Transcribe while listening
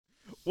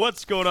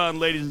What's going on,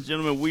 ladies and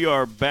gentlemen? We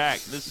are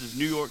back. This is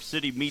New York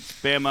City Meets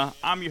Bama.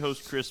 I'm your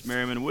host, Chris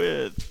Merriman,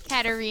 with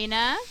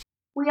Katarina.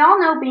 We all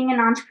know being an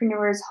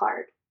entrepreneur is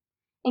hard.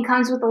 It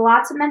comes with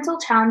lots of mental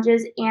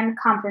challenges and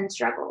confidence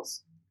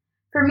struggles.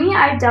 For me,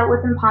 I've dealt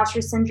with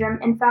imposter syndrome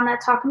and found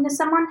that talking to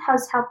someone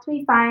has helped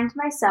me find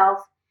myself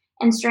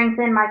and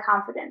strengthen my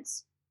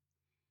confidence.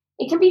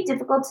 It can be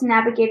difficult to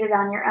navigate it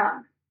on your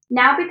own.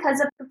 Now,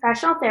 because of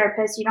professional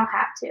therapists, you don't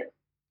have to.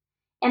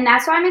 And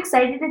that's why I'm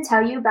excited to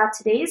tell you about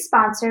today's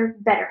sponsor,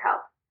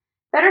 BetterHelp.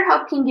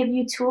 BetterHelp can give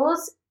you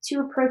tools to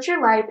approach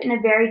your life in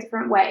a very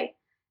different way.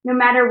 No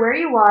matter where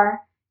you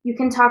are, you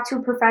can talk to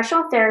a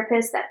professional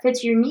therapist that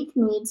fits your unique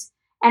needs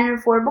at an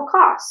affordable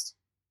cost.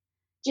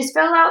 Just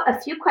fill out a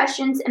few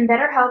questions and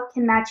BetterHelp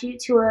can match you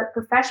to a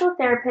professional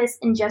therapist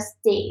in just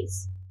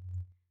days.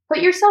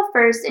 Put yourself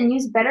first and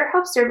use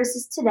BetterHelp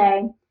services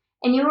today,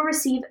 and you will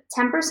receive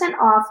 10%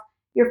 off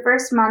your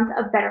first month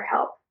of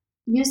BetterHelp.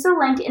 Use the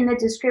link in the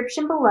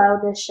description below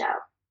this show.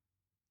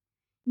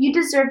 You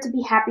deserve to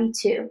be happy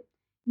too.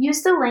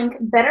 Use the link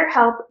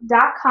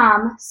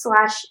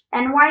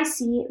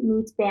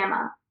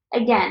betterhelp.com/NYC-meets-Bama.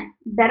 Again,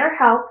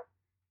 BetterHelp,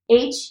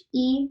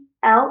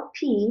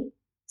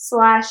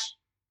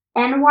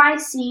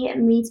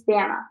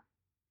 HELP/NYC-meets-Bama.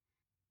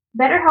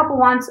 BetterHelp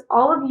wants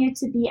all of you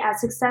to be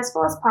as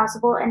successful as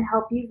possible and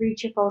help you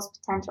reach your fullest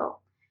potential.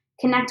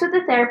 Connect with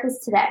a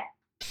therapist today.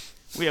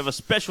 we have a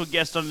special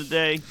guest on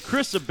today,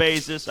 Chris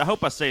Abazis. I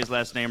hope I say his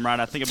last name right.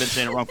 I think I've been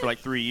saying it wrong for like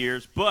 3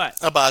 years, but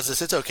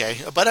Abazis, it's okay.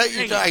 But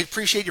I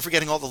appreciate you for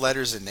getting all the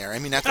letters in there. I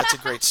mean, that's a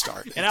great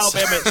start. In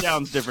Alabama, it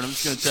sounds different. I'm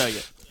just going to tell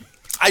you.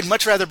 I'd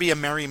much rather be a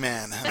merry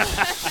man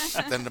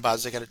than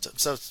Abazis.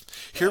 So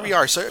here we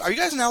are. So are you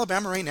guys in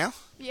Alabama right now?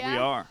 Yeah. We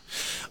are.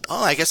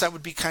 Oh, I guess that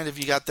would be kind of,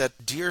 you got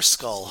that deer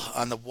skull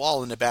on the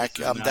wall in the back.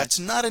 Nice. That's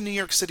not a New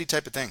York City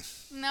type of thing.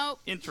 Nope.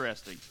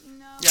 Interesting.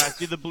 No. Yeah, I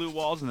see the blue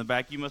walls in the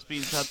back. You must be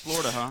in South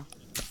Florida, huh?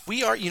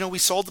 We are, we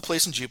sold the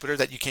place in Jupiter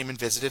that you came and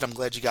visited. I'm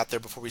glad you got there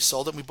before we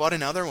sold it. We bought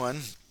another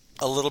one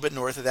a little bit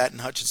north of that in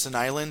Hutchinson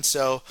Island.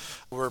 So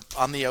we're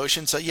on the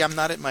ocean. So yeah, I'm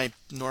not at my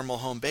normal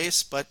home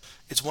base, but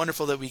it's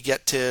wonderful that we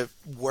get to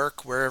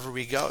work wherever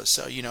we go.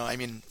 So, I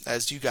mean,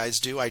 as you guys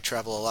do, I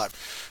travel a lot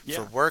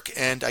for work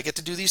and I get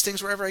to do these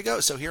things wherever I go.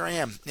 So here I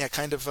am. Yeah,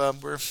 kind of,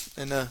 we're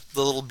in the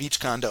little beach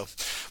condo,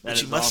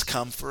 which you must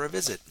come for a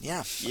visit.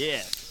 Yeah.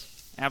 Yes.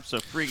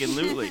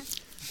 Absolutely.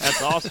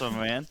 That's awesome,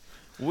 man.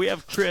 We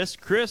have Chris.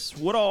 Chris,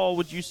 what all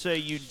would you say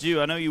you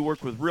do? I know you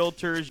work with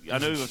realtors. I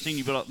know I've seen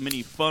you build up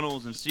many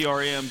funnels and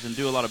CRMs and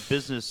do a lot of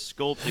business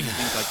sculpting and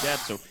things like that.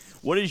 So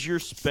what is your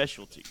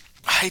specialty?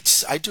 I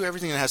do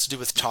everything that has to do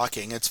with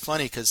talking. It's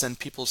funny because then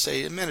people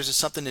say, man, is there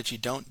something that you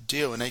don't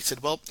do? And I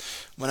said, well,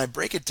 when I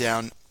break it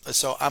down,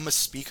 so I'm a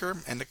speaker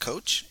and a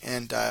coach,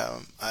 and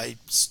I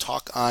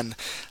talk on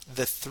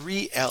the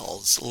 3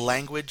 L's: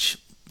 language,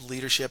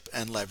 leadership,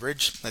 and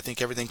leverage. I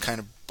think everything kind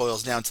of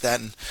boils down to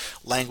that, and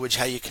language,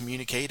 how you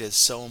communicate, is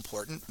so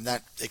important. And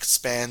that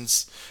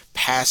expands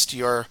past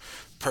your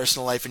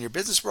personal life and your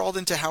business world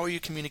into how are you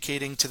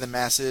communicating to the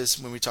masses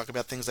when we talk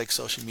about things like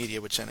social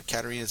media, which I know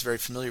Katarina is very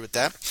familiar with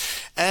that.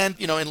 And,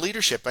 in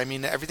leadership, I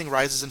mean, everything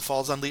rises and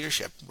falls on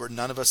leadership, where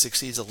none of us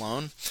succeeds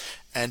alone.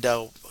 And,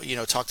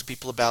 talk to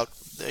people about,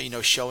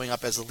 showing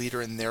up as a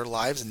leader in their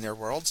lives, in their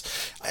worlds,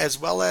 as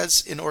well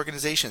as in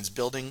organizations,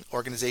 building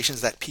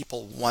organizations that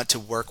people want to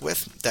work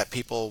with, that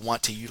people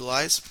want to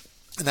utilize.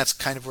 And that's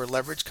kind of where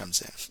leverage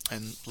comes in.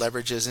 And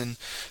leverage is in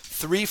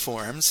 3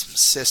 forms: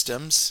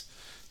 systems,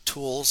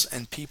 tools,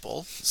 and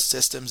people.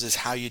 Systems is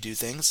how you do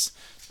things.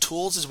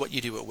 Tools is what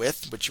you do it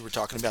with, which you were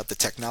talking about, the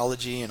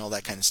technology and all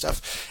that kind of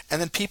stuff. And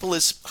then people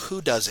is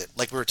who does it.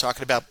 Like we were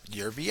talking about,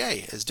 your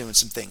VA is doing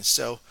some things.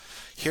 So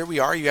here we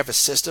are. You have a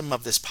system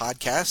of this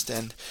podcast,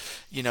 and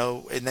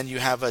and then you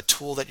have a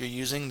tool that you're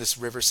using, this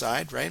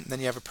Riverside, right? And then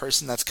you have a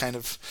person that's kind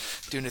of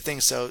doing a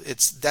thing. So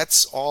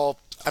that's all.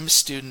 I'm a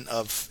student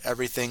of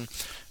everything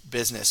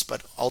business,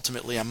 but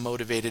ultimately I'm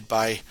motivated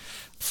by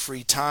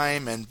free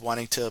time and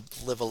wanting to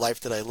live a life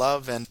that I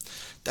love, and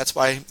that's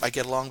why I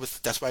get along with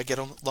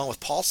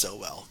Paul so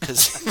well,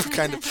 because we're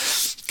kind of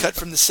cut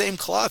from the same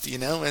cloth,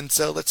 and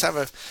so let's have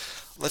a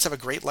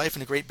great life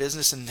and a great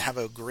business and have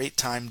a great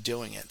time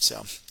doing it.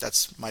 So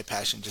that's my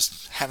passion,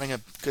 just having a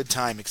good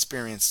time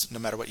experience no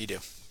matter what you do.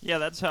 Yeah,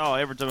 that's how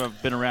every time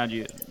I've been around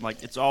you,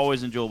 like, it's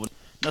always enjoyable.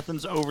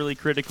 Nothing's overly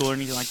critical or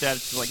anything like that.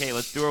 It's just like, hey,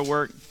 let's do our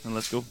work and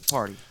let's go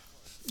party.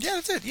 Yeah,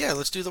 that's it. Yeah,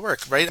 let's do the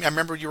work, right? I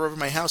remember you were over at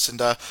my house,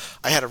 and I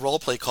had a role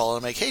play call,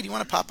 and I'm like, hey, do you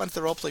want to pop onto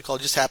the role play call?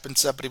 It just happened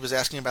somebody was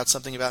asking about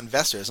something about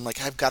investors. I'm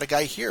like, I've got a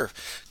guy here.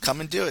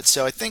 Come and do it.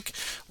 So I think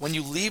when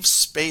you leave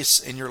space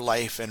in your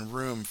life and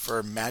room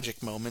for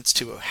magic moments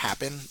to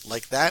happen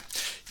like that,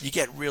 you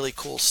get really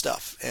cool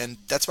stuff. And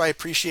that's why I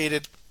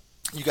appreciated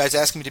you guys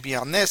asking me to be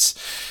on this.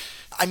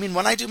 I mean,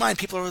 when I do mine,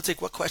 people are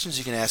like, what questions are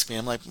you going to ask me?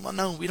 I'm like, well,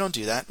 no, we don't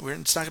do that.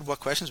 It's not going to be what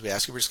questions we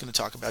ask you. We're just going to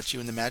talk about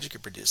you and the magic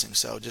you're producing.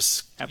 So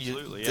just,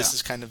 absolutely, this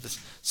is kind of the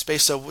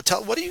space. So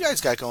what do you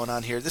guys got going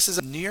on here? This is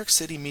a New York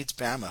City meets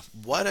Bama.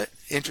 What an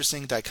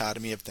interesting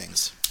dichotomy of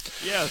things.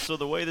 Yeah, so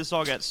the way this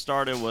all got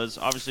started was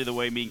obviously the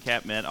way me and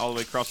Kat met all the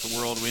way across the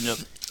world. We ended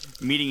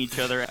up meeting each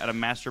other at a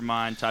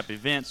mastermind type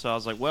event. So I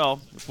was like,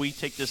 well, if we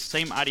take this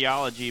same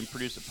ideology and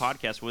produce a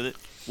podcast with it,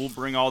 we'll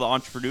bring all the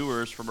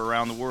entrepreneurs from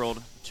around the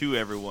world to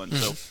everyone.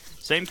 So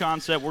same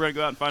concept. We're going to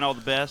go out and find all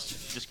the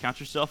best. Just count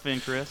yourself in,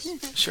 Chris.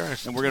 Sure.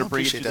 And we're going to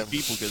bring it to that. the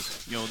people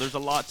because, there's a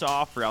lot to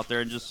offer out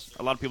there, and just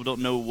a lot of people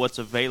don't know what's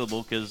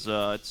available because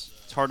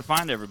it's hard to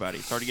find everybody.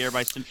 It's hard to get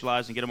everybody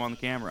centralized and get them on the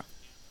camera.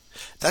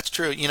 That's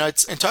true.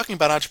 It's in talking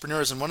about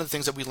entrepreneurs, and one of the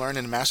things that we learn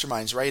in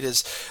masterminds, right,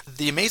 is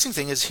the amazing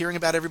thing is hearing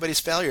about everybody's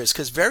failures,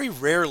 because very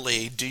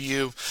rarely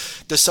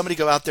does somebody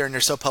go out there and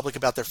they're so public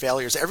about their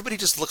failures. Everybody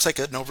just looks like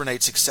an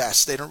overnight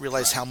success. They don't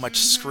realize how much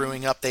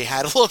screwing up they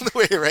had along the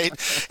way, right?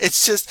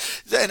 It's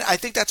just, and I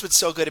think that's what's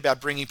so good about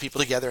bringing people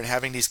together and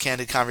having these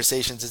candid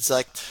conversations. It's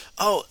like,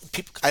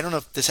 people, I don't know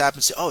if this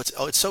happens to,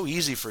 it's so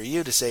easy for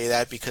you to say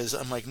that, because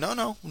I'm like,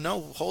 no,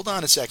 hold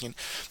on a second.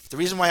 The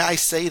reason why I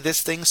say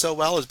this thing so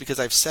well is because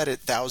I've said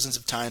it thousands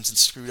of times and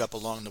screwed up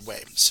along the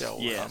way. So,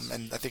 yes.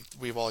 And I think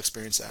we've all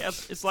experienced that. Yeah,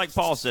 it's like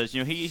Paul says.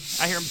 I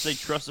hear him say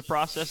trust the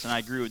process, and I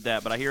agree with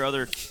that. But I hear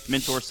other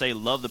mentors say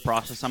love the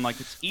process. I'm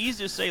like, it's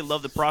easy to say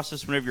love the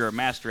process whenever you're a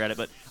master at it,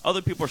 but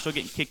other people are still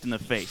getting kicked in the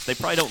face. They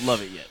probably don't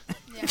love it yet.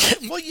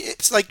 Well,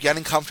 it's like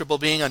getting comfortable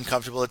being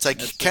uncomfortable. It's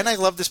like, can I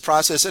love this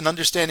process, and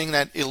understanding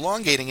that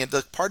elongating it,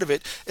 the part of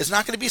it, is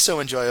not going to be so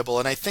enjoyable.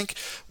 And I think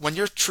when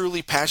you're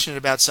truly passionate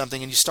about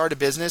something and you start a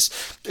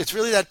business, it's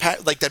really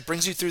that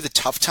brings you through the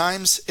tough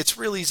times. It's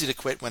real easy to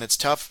quit when it's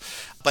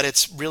tough, but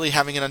it's really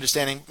having an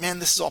understanding, man,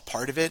 this is all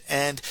part of it,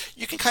 and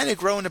you can kind of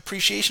grow an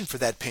appreciation for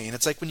that pain.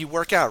 It's like when you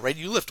work out, right?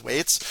 You lift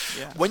weights.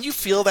 Yeah. When you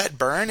feel that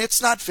burn,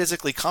 it's not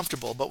physically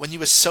comfortable, but when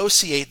you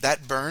associate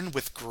that burn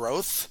with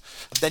growth,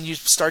 then you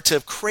start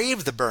to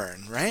crave the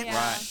burn, right? Yeah.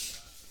 Right.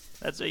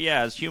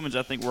 As humans,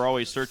 I think we're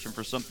always searching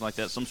for something like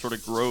that, some sort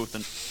of growth,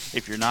 and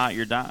if you're not,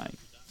 you're dying.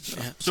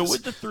 So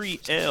with the 3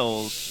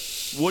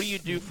 L's, what do you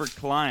do for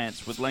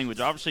clients with language?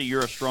 Obviously,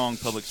 you're a strong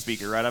public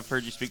speaker, right? I've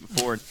heard you speak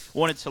before, and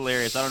one, it's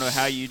hilarious. I don't know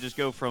how you just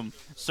go from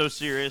so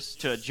serious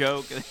to a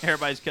joke, and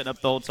everybody's cutting up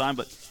the whole time,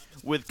 but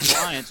with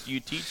clients, do you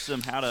teach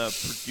them how to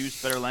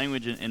produce better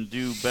language and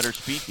do better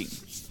speaking?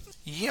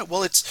 Yeah,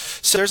 well,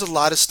 so there's a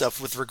lot of stuff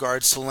with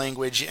regards to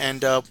language,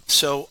 and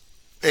so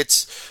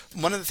it's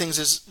one of the things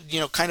is,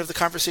 kind of the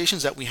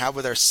conversations that we have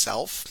with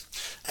ourselves,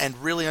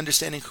 and really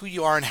understanding who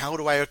you are and how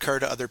do I occur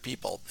to other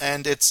people.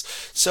 And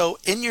it's so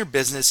in your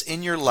business,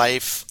 in your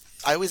life,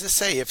 I always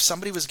say, if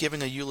somebody was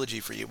giving a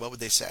eulogy for you, what would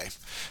they say?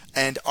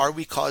 And are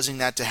we causing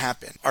that to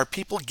happen? Are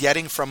people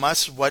getting from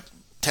us what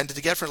tended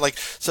to get from,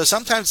 so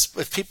sometimes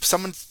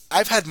if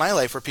I've had my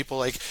life where people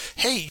like,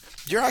 hey,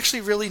 you're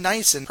actually really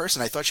nice in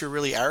person. I thought you were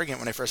really arrogant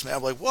when I first met.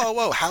 I'm like,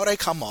 whoa, how'd I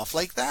come off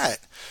like that?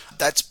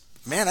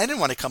 Man, I didn't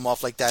want to come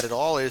off like that at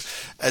all,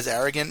 as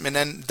arrogant. And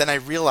then I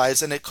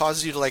realized, and it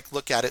causes you to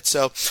look at it.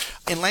 So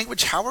in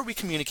language, how are we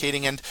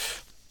communicating? And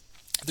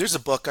there's a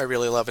book I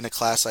really love in a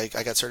class I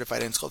got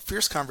certified in. It's called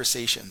Fierce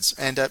Conversations.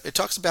 And it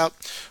talks about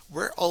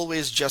we're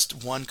always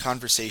just one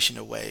conversation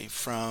away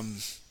from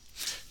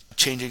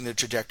changing the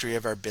trajectory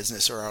of our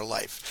business or our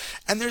life.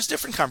 And there's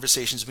different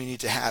conversations we need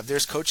to have.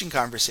 There's coaching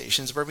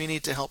conversations where we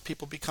need to help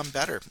people become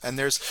better. And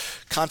there's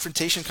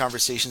confrontation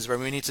conversations where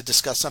we need to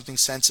discuss something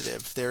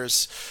sensitive.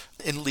 There's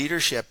in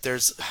leadership,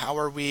 there's how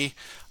are we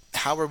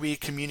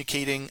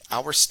communicating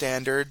our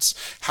standards?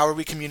 How are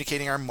we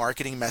communicating our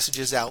marketing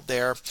messages out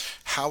there?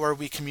 How are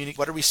we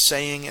what are we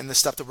saying in the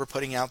stuff that we're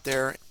putting out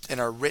there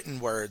in our written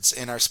words,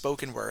 in our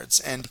spoken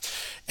words? And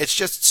it's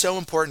just so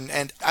important.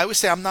 And I would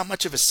say I'm not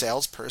much of a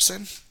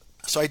salesperson.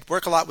 So I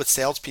work a lot with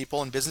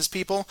salespeople and business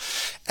people.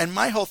 And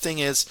my whole thing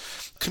is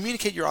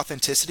communicate your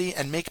authenticity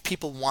and make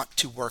people want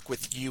to work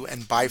with you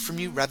and buy from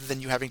you rather than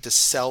you having to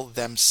sell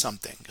them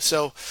something.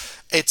 So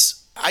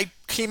I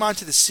came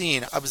onto the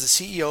scene. I was the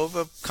CEO of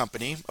a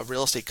company, a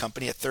real estate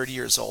company, at 30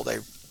 years old. I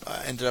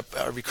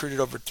recruited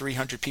over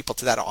 300 people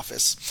to that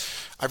office.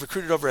 I've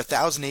recruited over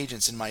 1,000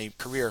 agents in my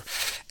career.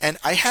 And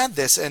I had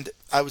this, and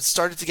I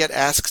started to get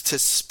asked to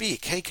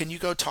speak. Hey, can you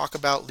go talk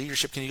about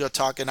leadership? Can you go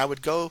talk? And I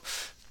would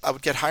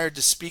get hired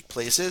to speak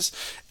places,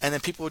 and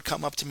then people would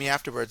come up to me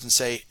afterwards and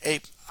say,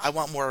 hey, I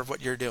want more of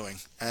what you're doing.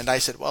 And I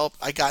said, well,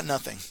 I got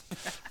nothing.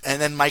 And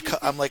then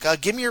I'm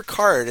like, give me your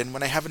card, and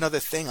when I have another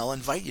thing, I'll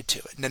invite you to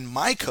it. And then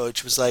my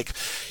coach was like,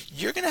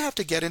 you're going to have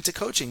to get into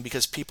coaching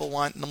because people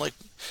want, and I'm like,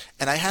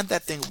 and I had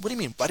that thing, what do you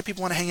mean? Why do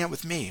people want to hang out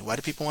with me? Why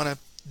do people want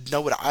to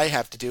know what I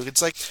have to do?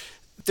 It's like,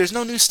 there's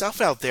no new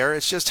stuff out there.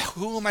 It's just,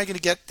 who am I going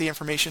to get the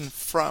information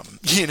from?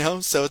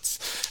 So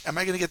am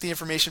I going to get the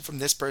information from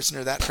this person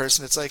or that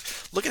person? It's like,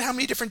 look at how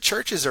many different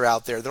churches are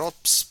out there. They're all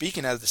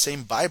speaking out of the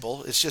same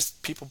Bible. It's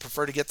just people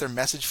prefer to get their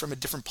message from a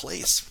different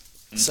place.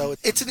 Mm-hmm. So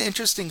it's an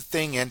interesting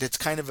thing, and it's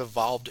kind of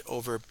evolved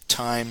over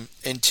time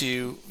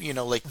into,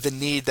 the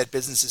need that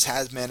businesses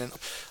have, man. And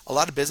a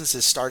lot of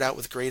businesses start out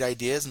with great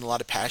ideas and a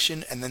lot of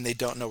passion, and then they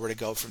don't know where to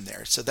go from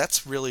there. So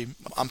that's really,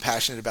 I'm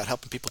passionate about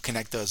helping people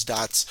connect those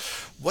dots.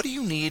 What do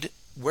you need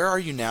where are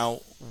you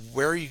now?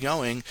 Where are you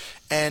going?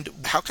 And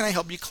how can I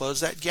help you close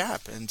that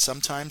gap? And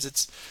sometimes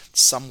it's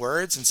some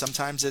words, and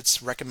sometimes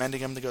it's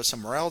recommending them to go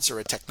somewhere else, or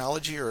a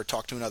technology, or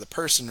talk to another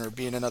person, or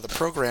be in another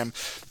program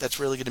that's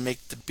really going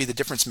to be the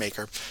difference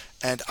maker.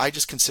 And I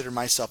just consider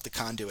myself the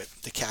conduit,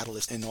 the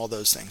catalyst in all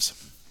those things.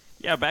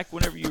 Yeah, back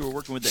whenever you were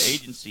working with the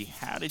agency,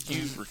 how did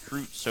you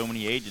recruit so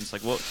many agents?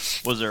 Like, what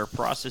was there a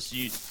process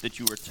that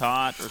you were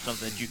taught, or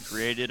something that you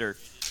created, or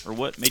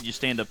what made you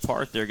stand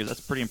apart there? Because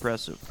that's pretty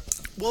impressive.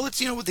 Well, it's,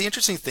 the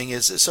interesting thing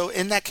is, so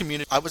in that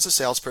community, I was a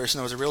salesperson.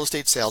 I was a real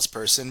estate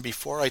salesperson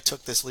before I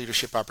took this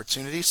leadership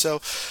opportunity. So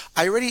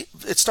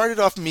it started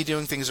off me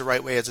doing things the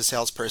right way as a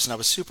salesperson. I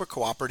was super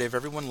cooperative.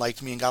 Everyone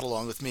liked me and got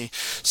along with me.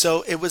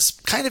 So it was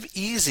kind of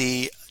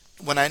easy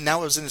when I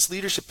was in this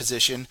leadership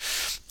position.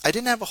 I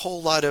didn't have a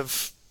whole lot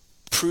of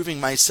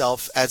proving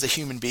myself as a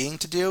human being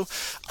to do.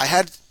 I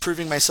had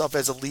proving myself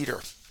as a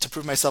leader,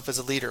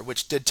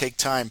 which did take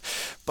time.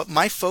 But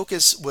my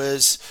focus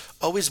was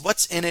always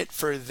what's in it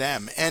for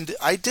them. And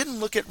I didn't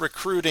look at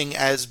recruiting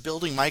as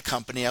building my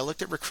company. I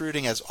looked at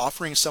recruiting as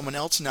offering someone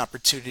else an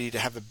opportunity to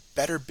have a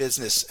better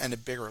business and a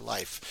bigger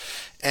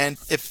life. And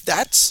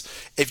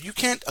if you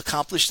can't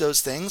accomplish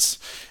those things,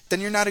 then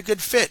you're not a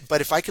good fit.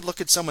 But if I could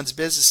look at someone's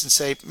business and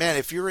say, man,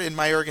 if you're in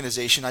my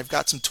organization, I've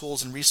got some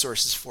tools and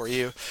resources for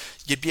you.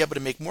 You'd be able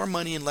to make more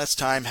money in less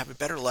time, have a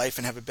better life,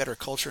 and have a better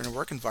culture and a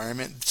work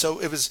environment. So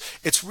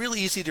it's really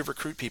easy to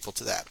recruit people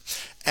to that.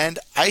 And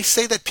I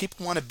say that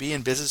people want to be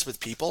in business with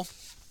people.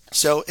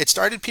 So it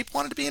started, people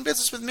wanted to be in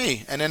business with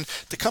me. And then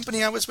the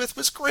company I was with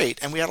was great.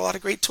 And we had a lot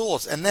of great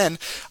tools. And then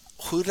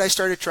who did I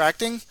start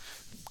attracting?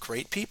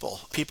 Great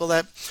people. People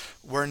that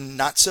were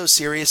not so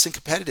serious and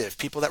competitive.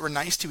 People that were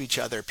nice to each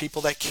other.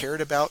 People that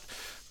cared about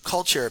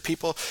culture.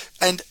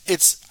 And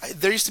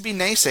there used to be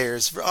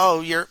naysayers.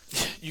 Oh,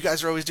 you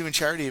guys are always doing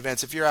charity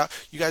events. If you're out,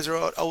 you guys are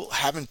out,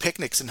 having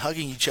picnics and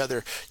hugging each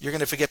other. You're going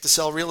to forget to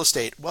sell real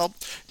estate. Well,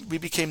 we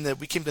became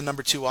the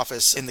number 2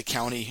 office in the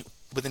county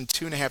within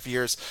 2.5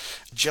 years,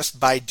 just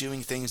by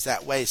doing things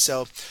that way.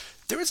 So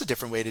there is a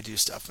different way to do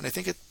stuff, and I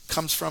think it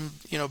comes from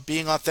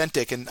being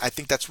authentic, and I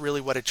think that's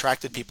really what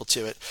attracted people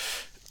to it.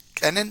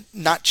 And then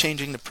not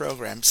changing the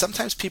program.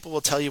 Sometimes people will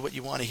tell you what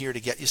you want to hear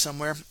to get you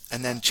somewhere,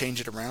 and then change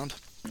it around.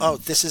 Oh,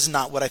 this is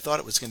not what I thought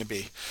it was going to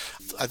be.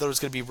 I thought it was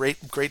going to be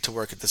great to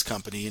work at this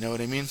company. You know what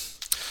I mean?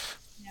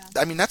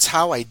 Yeah. I mean, that's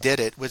how I did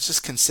it, was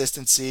just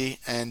consistency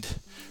and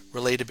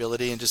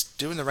relatability and just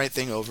doing the right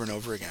thing over and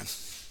over again.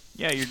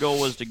 Yeah, your goal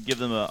was to give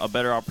them a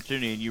better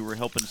opportunity, and you were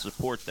helping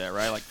support that,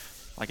 right?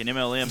 Like an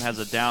MLM has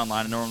a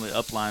downline, and normally the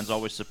upline is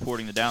always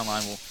supporting the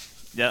downline. Well,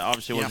 that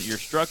obviously wasn't your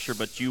structure,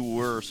 but you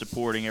were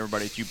supporting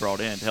everybody that you brought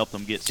in to help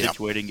them get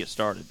situated and get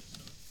started.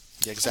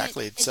 Yeah,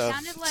 exactly. It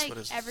sounded like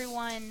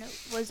everyone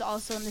was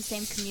also in the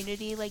same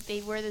community, like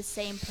they were the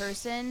same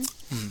person,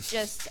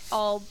 just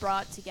all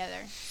brought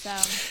together. So.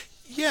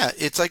 Yeah,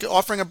 it's like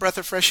offering a breath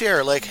of fresh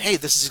air. Like, hey,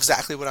 this is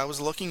exactly what I was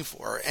looking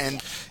for,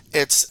 and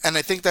and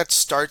I think that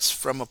starts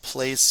from a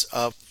place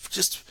of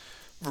just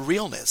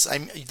realness.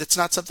 That's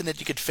not something that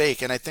you could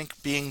fake, and I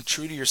think being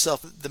true to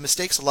yourself. The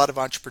mistakes a lot of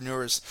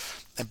entrepreneurs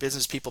and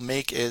business people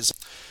make is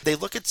they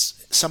look at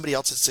somebody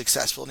else that's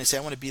successful and they say,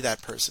 I want to be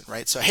that person,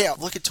 right? So, hey,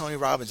 look at Tony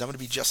Robbins. I want to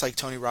be just like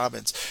Tony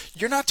Robbins.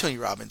 You're not Tony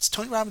Robbins.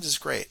 Tony Robbins is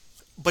great,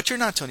 but you're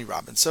not Tony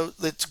Robbins. So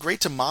it's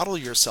great to model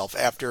yourself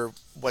after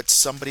what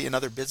somebody in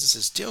other business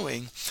is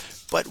doing,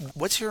 but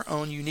what's your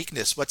own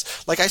uniqueness?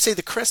 What's, like I say,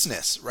 the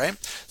Chrisness, right?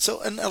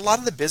 So, and a lot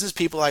of the business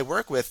people I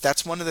work with,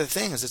 that's one of the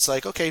things. It's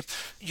like, okay,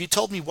 you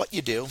told me what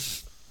you do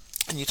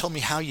and you told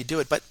me how you do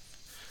it, but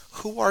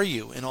who are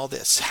you in all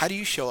this? How do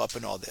you show up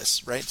in all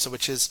this, right? So,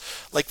 which is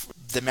like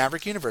the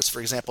Maverick Universe,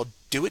 for example,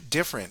 do it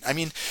different. I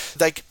mean,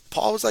 like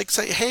Paul was like,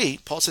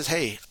 Paul says,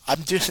 hey,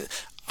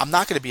 I'm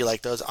not going to be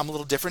like those. I'm a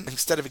little different.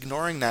 Instead of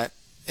ignoring that,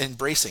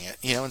 embracing it,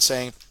 and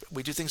saying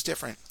we do things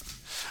different.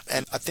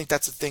 And I think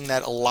that's the thing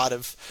that a lot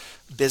of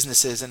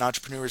businesses and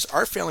entrepreneurs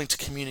are failing to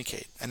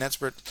communicate. And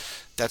that's where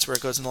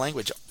it goes in the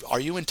language. Are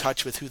you in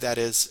touch with who that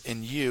is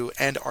in you,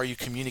 and are you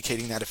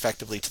communicating that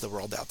effectively to the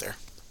world out there?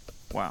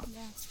 Wow. Yeah.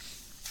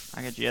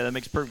 I get you. Yeah, that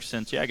makes perfect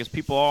sense. Yeah, because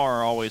people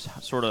are always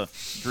sort of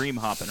dream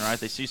hopping, right?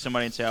 They see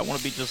somebody and say, I want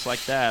to be just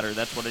like that, or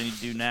that's what I need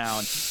to do now,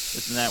 and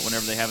this and that,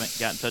 whenever they haven't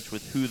got in touch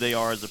with who they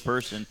are as a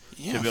person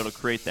to be able to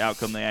create the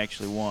outcome they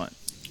actually want.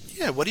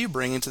 Yeah, what are you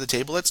bringing to the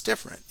table that's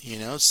different,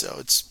 So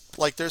it's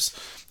like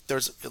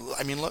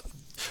I mean, look,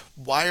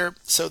 we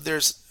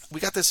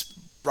got this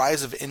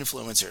rise of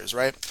influencers,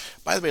 right?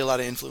 By the way, a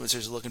lot of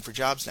influencers are looking for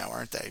jobs now,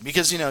 aren't they?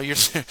 Because,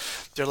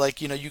 they're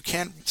like, you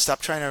can't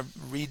stop trying to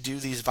redo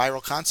these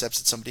viral concepts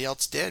that somebody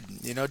else did.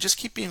 Just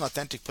keep being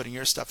authentic, putting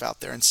your stuff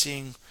out there and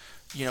seeing,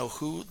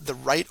 who the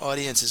right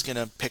audience is going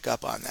to pick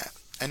up on that.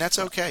 And that's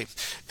okay.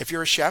 If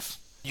you're a chef,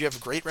 you have a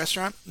great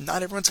restaurant,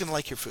 not everyone's going to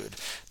like your food.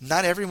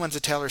 Not everyone's a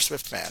Taylor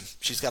Swift fan.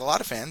 She's got a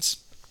lot of fans.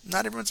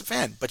 Not everyone's a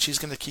fan, but she's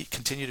going to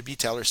continue to be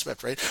Taylor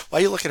Swift, right? Why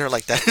you look at her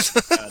like that?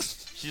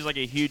 She's like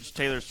a huge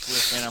Taylor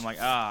Swift fan. I'm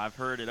like, I've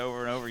heard it over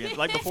and over again.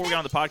 Like before we got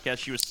on the podcast,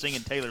 she was singing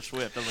Taylor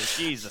Swift. I was like,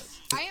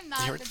 Jesus. I am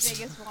not the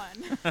biggest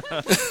one.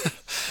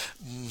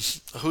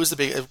 Who's the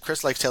big?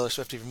 Chris likes Taylor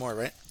Swift even more,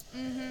 right?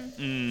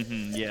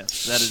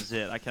 Yes, that is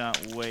it. I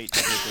cannot wait to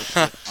get this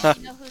shit on.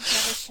 You know who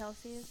Travis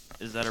Chelsea is?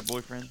 Is that her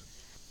boyfriend?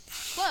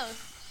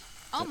 Close.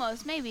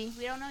 Almost, maybe.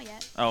 We don't know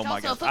yet. Oh He's my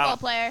also God. a football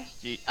player.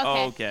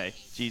 Okay.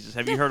 Jesus,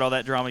 have you heard all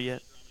that drama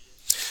yet?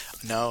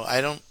 No, I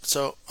don't.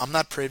 So I'm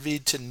not privy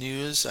to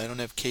news. I don't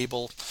have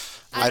cable.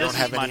 I This don't is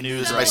have my any news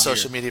news in right my here.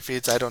 social media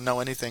feeds. I don't know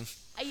anything.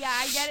 Yeah,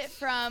 I get it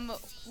from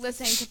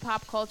listening to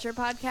pop culture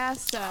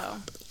podcasts, so.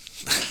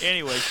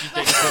 Anyway, she's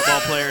dating a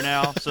football player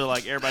now, so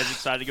like everybody's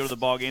excited to go to the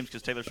ball games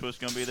because Taylor Swift's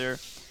gonna be there.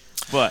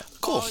 But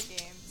Cool. Ball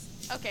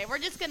games. Okay, we're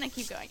just going to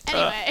keep going.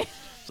 Anyway.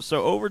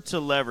 so over to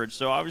leverage.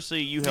 So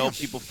obviously you help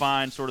people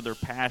find sort of their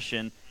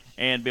passion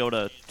and be able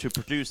to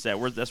produce that.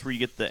 That's where you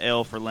get the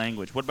L for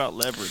language. What about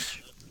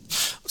leverage?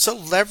 So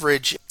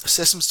leverage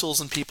systems, tools,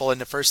 and people in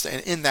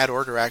that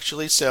order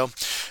actually. So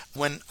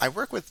when I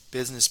work with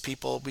business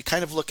people, we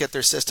kind of look at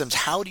their systems.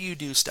 How do you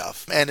do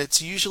stuff? And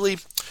it's usually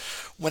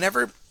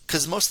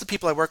because most of the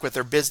people I work with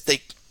are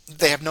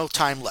they have no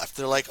time left.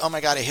 They're like, oh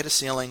my God, I hit a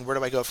ceiling. Where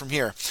do I go from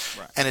here?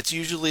 Right. And it's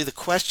usually the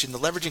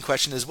leveraging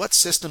question is, what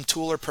system,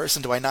 tool, or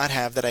person do I not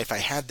have that if I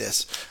had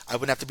this, I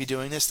wouldn't have to be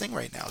doing this thing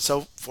right now?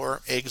 So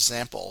for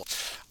example,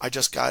 I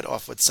just got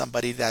off with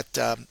somebody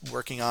that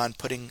working on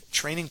putting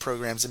training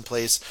programs in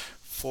place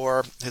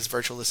for his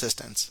virtual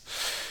assistants.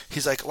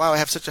 He's like, wow, I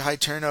have such a high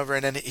turnover,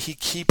 and then he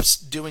keeps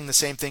doing the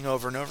same thing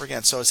over and over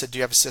again. So I said, do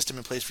you have a system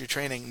in place for your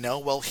training? No.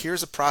 Well,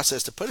 here's a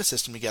process to put a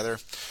system together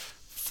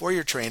for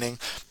your training,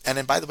 and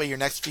then by the way, your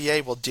next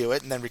VA will do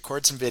it and then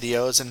record some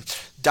videos and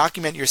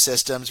document your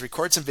systems,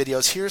 record some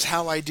videos. Here's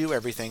how I do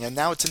everything, and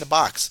now it's in the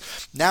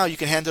box. Now you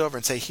can hand it over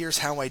and say, here's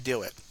how I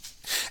do it.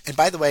 And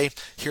by the way,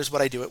 here's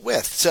what I do it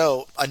with.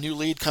 So a new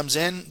lead comes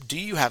in. Do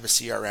you have a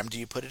CRM? Do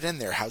you put it in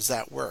there? How's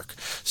that work?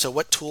 So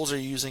what tools are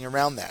you using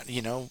around that?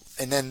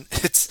 And then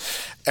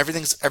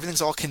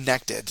everything's all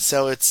connected.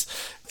 So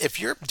if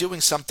you're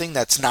doing something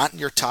that's not in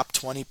your top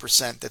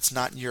 20%, that's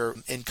not in your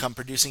income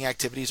producing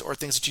activities or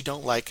things that you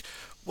don't like,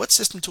 what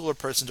system, tool, or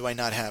person do I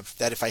not have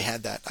that if I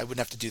had that, I wouldn't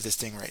have to do this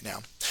thing right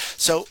now?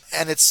 So,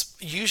 and it's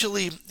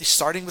usually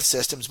starting with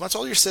systems. Once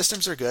all your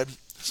systems are good,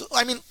 so,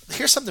 I mean,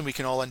 here's something we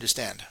can all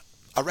understand.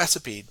 A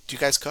recipe. Do you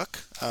guys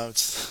cook?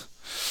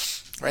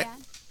 Right?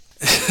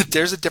 Yeah.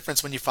 There's a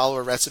difference when you follow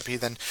a recipe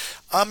than,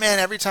 oh man,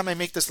 every time I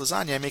make this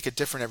lasagna, I make it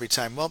different every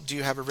time. Well, do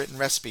you have a written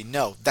recipe?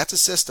 No. That's a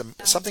system.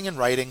 Something in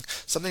writing,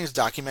 something is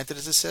documented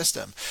as a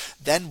system.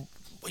 Then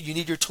you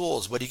need your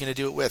tools. What are you going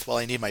to do it with? Well,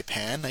 I need my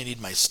pan, I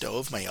need my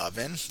stove, my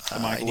oven,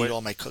 I need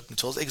all my cooking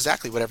tools.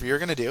 Exactly, whatever you're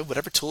going to do,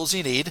 whatever tools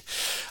you need.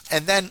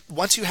 And then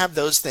once you have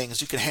those things,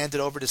 you can hand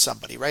it over to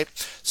somebody, right?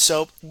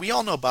 So we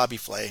all know Bobby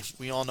Flay.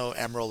 We all know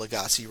Emeril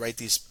Lagasse, right?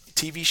 These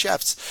TV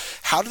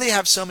chefs. How do they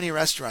have so many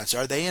restaurants?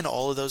 Are they in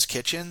all of those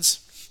kitchens?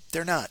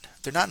 They're not.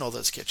 They're not in all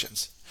those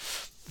kitchens.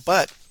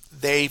 But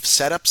they've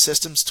set up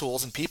systems,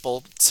 tools, and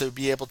people to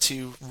be able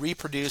to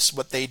reproduce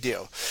what they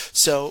do.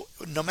 So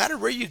no matter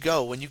where you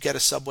go, when you get a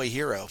Subway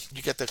Hero,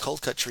 you get the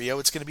cold cut trio,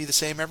 it's going to be the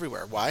same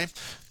everywhere. Why?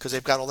 Because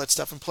they've got all that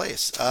stuff in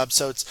place.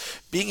 So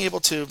it's being able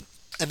to,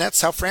 and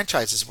that's how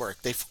franchises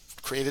work. They've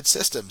created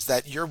systems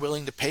that you're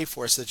willing to pay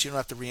for so that you don't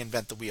have to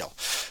reinvent the wheel.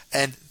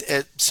 And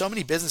so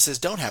many businesses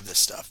don't have this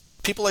stuff.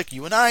 People like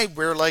you and I,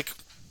 we're like,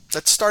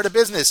 let's start a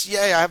business.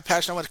 Yay, I have a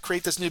passion. I want to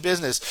create this new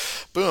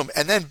business. Boom.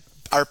 And then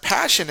our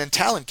passion and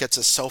talent gets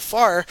us so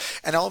far,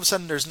 and all of a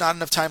sudden there's not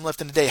enough time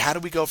left in the day. How do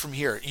we go from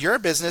here? You're a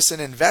business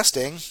and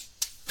investing,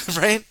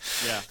 right?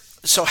 Yeah.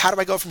 So how do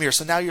I go from here?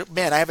 So now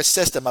I have a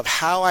system of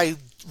how I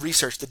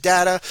research the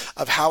data,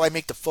 of how I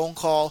make the phone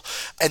call,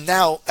 and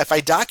now if I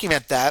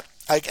document that,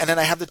 and then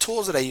I have the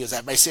tools that I use. I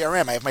have my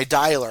CRM, I have my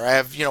dialer, I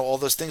have all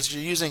those things that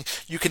you're using.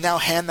 You can now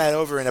hand that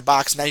over in a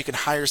box. Now you can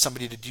hire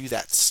somebody to do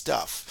that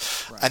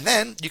stuff. Right. And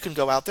then you can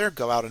go out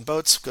on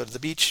boats, go to the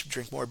beach,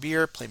 drink more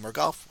beer, play more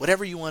golf,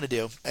 whatever you want to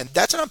do. And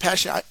that's what I'm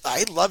passionate.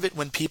 I love it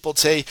when people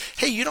say,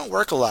 hey, you don't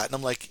work a lot. And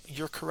I'm like,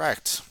 you're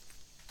correct.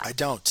 I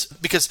don't.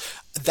 Because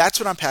that's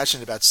what I'm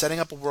passionate about,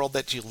 setting up a world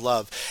that you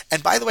love.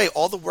 And by the way,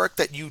 all the work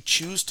that you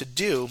choose to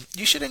do,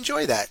 you should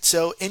enjoy that.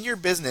 So in your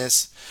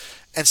business,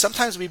 and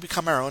sometimes we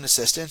become our own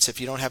assistants.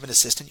 If you don't have an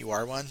assistant, you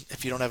are one.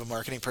 If you don't have a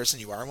marketing person,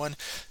 you are one.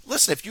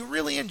 Listen, if you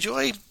really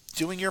enjoy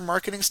doing your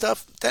marketing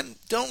stuff, then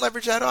don't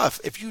leverage that off.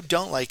 If you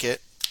don't like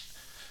it,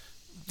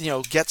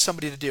 get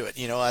somebody to do it.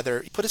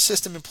 Either put a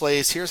system in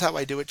place, here's how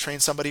I do it, train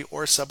somebody,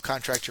 or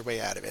subcontract your way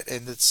out of it.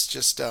 And it's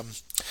just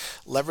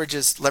leverage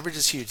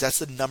is huge. That's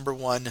the number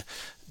one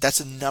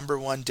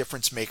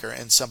difference maker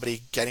in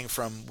somebody getting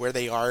from where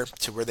they are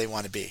to where they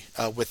want to be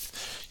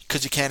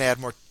because you can't add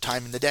more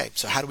time in the day.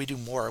 So how do we do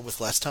more with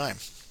less time?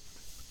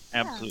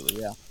 Absolutely,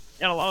 yeah.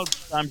 And a lot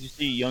of times you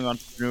see young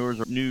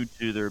entrepreneurs are new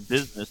to their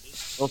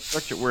business. They'll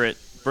structure it where it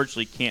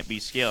virtually can't be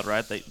scaled,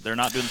 right? They're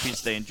not doing the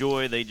pieces they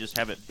enjoy. They just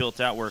have it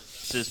built out where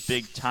it's this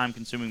big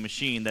time-consuming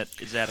machine that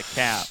is at a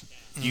cap.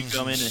 Do you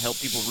come in and help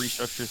people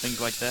restructure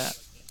things like that?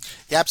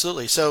 Yeah,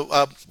 absolutely.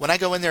 So when I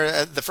go in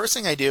there, the first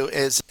thing I do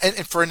is, and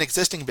for an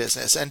existing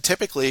business, and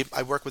typically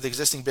I work with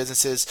existing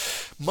businesses,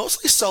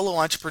 mostly solo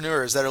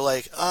entrepreneurs that are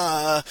like,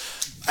 I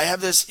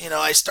have this,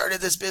 I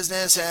started this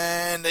business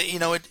and,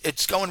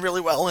 it's going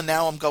really well and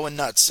now I'm going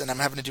nuts and I'm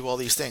having to do all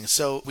these things.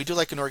 So we do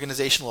like an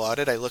organizational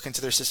audit. I look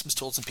into their systems,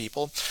 tools, and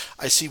people.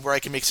 I see where I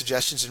can make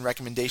suggestions and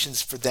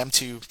recommendations for them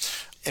to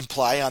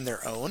imply on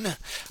their own.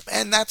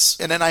 And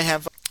then I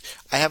have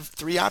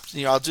three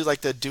options. I'll do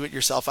like the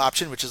do-it-yourself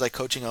option, which is like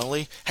coaching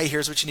only. Hey,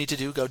 here's what you need to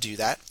do. Go do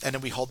that. And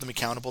then we hold them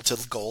accountable to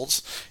the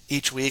goals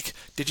each week.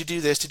 Did you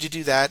do this? Did you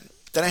do that?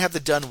 Then I have the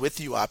done with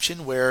you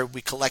option where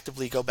we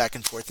collectively go back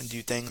and forth and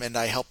do things, and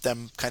I help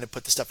them kind of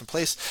put the stuff in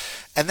place.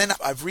 And then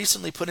I've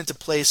recently put into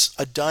place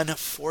a done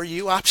for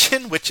you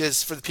option, which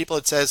is for the people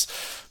that says,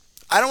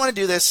 I don't want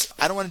to do this.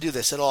 I don't want to do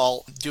this at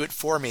all. Do it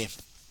for me.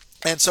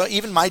 And so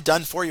even my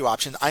done for you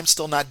option, I'm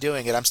still not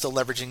doing it. I'm still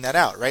leveraging that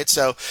out, right?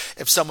 So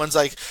if someone's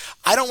like,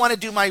 I don't want to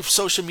do my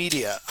social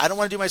media. I don't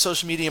want to do my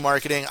social media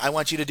marketing. I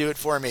want you to do it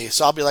for me.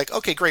 So I'll be like,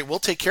 okay, great. We'll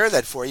take care of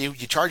that for you.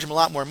 You charge them a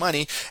lot more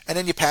money. And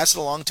then you pass it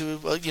along to,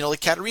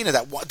 like Katerina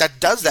that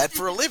does that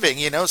for a living,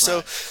 So,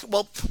 Right.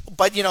 well,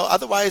 but,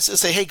 otherwise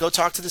say, hey, go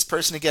talk to this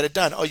person to get it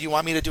done. Oh, you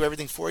want me to do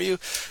everything for you?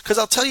 Because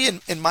I'll tell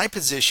you in my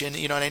position,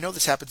 and I know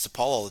this happens to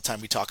Paul all the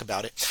time. We talk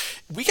about it.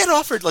 We get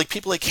offered like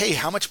people like, hey,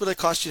 how much would it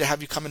cost you to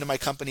have you come into my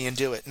company and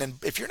do it? And then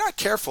if you're not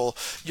careful,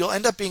 you'll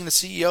end up being the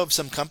CEO of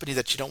some company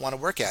that you don't want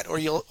to work at, or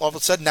you'll all of a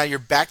sudden now you're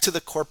back to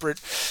the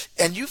corporate,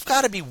 and you've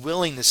got to be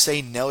willing to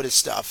say no to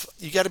stuff.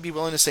 You got to be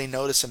willing to say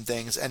no to some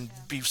things and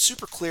be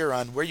super clear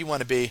on where you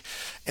want to be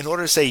in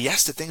order to say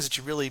yes to things that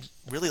you really,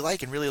 really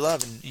like and really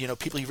love, and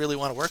people you really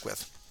want to work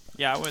with.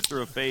 Yeah, I went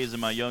through a phase in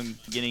my young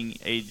beginning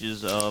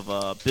ages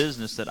of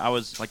business that I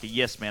was like a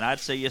yes man. I'd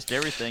say yes to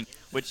everything,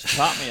 which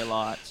taught me a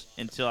lot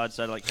until I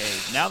decided, like,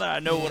 hey, now that I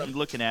know what I'm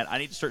looking at, I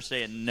need to start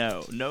saying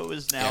no. No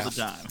is now the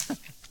time.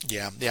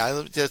 Yeah.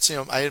 That's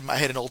I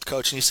had an old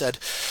coach, and he said,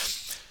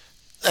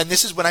 and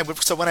this is when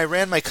I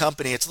ran my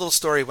company. It's a little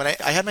story. When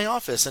I had my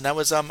office, and I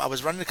was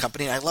running a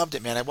company, and I loved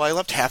it, man. I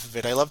loved half of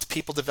it. I loved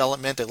people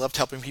development. I loved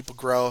helping people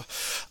grow.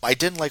 I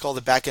didn't like all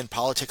the back end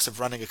politics of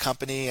running a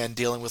company and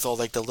dealing with all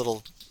like the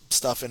little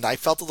stuff, and I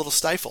felt a little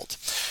stifled.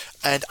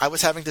 And I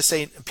was having to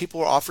say, people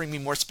were offering me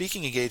more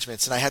speaking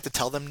engagements, and I had to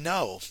tell them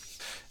no.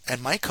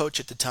 And my coach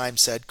at the time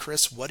said,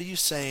 Chris, what are you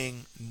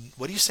saying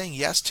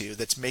yes to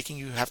that's making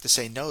you have to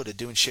say no to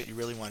doing shit you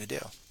really want to do?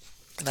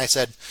 And I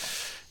said,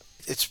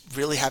 it's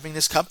really having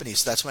this company.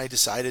 So that's when I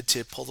decided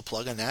to pull the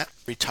plug on that,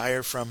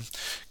 retire from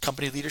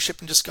company leadership,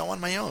 and just go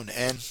on my own.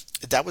 And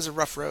that was a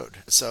rough road.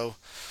 So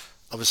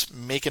I was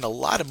making a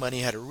lot of money,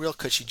 had a real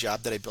cushy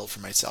job that I built for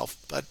myself,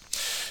 but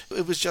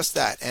it was just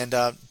that. And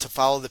to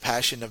follow the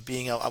passion of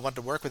I wanted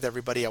to work with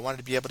everybody. I wanted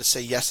to be able to say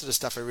yes to the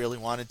stuff I really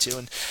wanted to,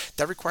 and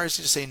that requires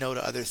you to say no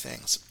to other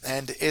things.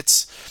 And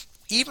it's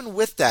even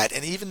with that,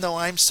 and even though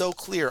I'm so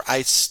clear, I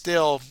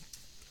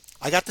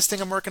got this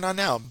thing I'm working on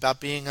now about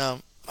being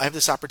I have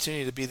this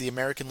opportunity to be the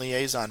American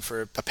liaison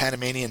for a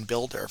Panamanian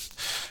builder,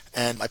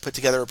 and I put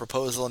together a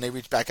proposal, and they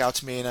reached back out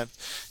to me, and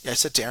I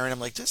said to Aaron, I'm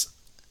like,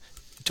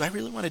 do I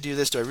really want to do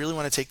this? Do I really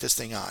want to take this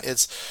thing on?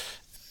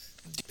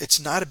 It's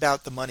not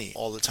about the money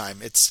all the time.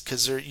 It's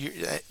because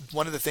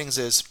one of the things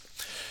is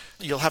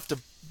you'll have to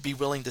be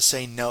willing to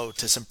say no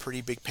to some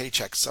pretty big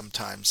paychecks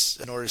sometimes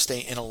in order to stay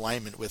in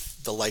alignment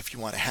with the life you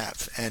want to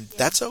have, and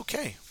that's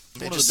okay.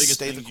 One of the biggest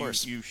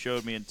things you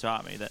showed me and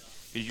taught me that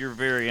because you're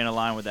very in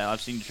line with that.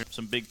 I've seen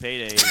some big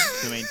paydays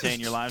to maintain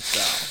your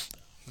lifestyle.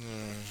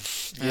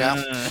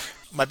 Yeah.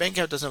 My bank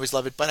account doesn't always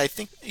love it, but I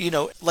think,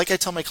 like I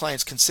tell my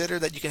clients, consider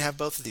that you can have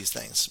both of these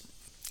things.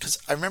 Because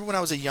I remember when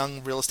I was a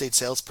young real estate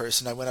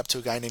salesperson, I went up to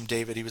a guy named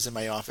David. He was in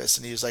my office,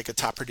 and he was like a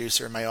top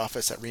producer in my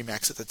office at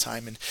Remax at the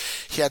time. And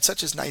he had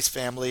such a nice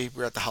family.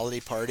 We were at the holiday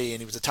party, and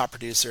he was a top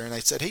producer. And I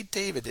said, hey,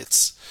 David,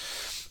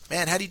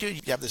 man, how do you do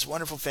it? You have this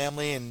wonderful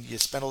family, and you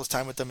spend all this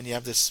time with them, and you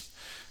have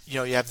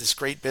this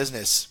great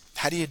business.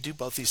 How do you do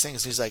both these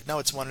things? And he's like, no,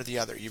 it's one or the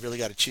other. You really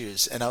got to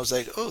choose. And I was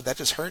like, oh, that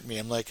just hurt me.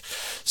 I'm like,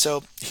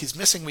 so he's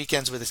missing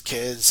weekends with his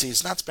kids.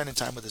 He's not spending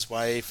time with his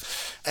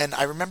wife. And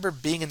I remember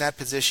being in that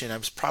position. I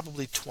was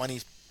probably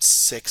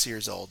 26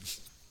 years old,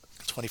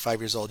 25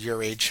 years old,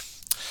 your age,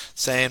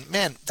 saying,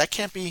 man, that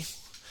can't be.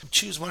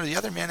 Choose one or the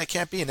other, man. It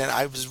can't be. And then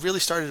I was really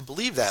started to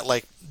believe that.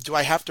 Like, do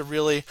I have to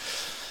really?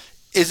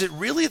 Is it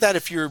really that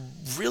if you're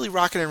really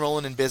rocking and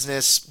rolling in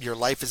business, your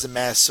life is a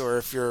mess, or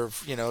if you're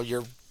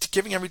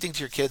giving everything to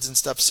your kids and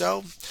stuff?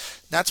 So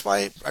that's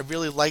why I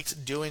really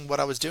liked doing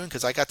what I was doing,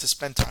 because I got to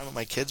spend time with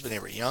my kids when they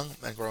were young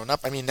and growing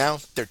up. I mean, now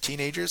they're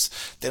teenagers.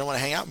 They don't want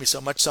to hang out with me so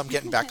much, so I'm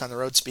getting back on the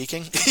road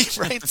speaking,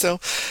 right?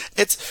 So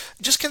it's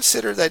just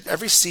consider that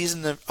every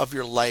season of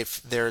your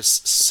life, there's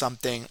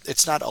something.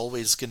 It's not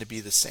always going to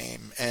be the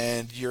same,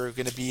 and you're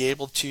going to be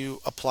able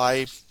to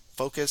apply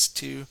focus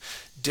to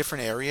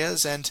different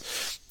areas. And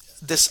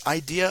this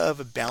idea of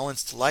a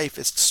balanced life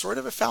is sort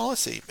of a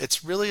fallacy.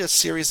 It's really a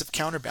series of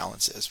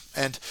counterbalances.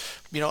 And,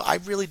 I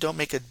really don't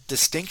make a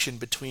distinction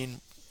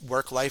between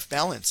work-life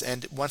balance.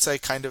 And once I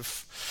kind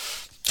of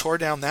tore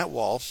down that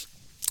wall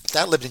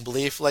that limiting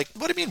belief, like,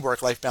 what do you mean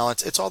work-life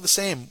balance? It's all the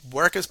same.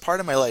 Work is part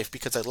of my life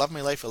because I love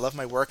my life. I love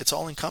my work. It's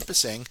all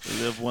encompassing.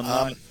 We live one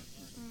Um,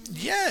 life.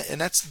 yeah, and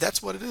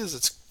that's what it is.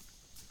 It's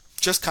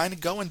just kind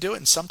of go and do it.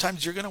 And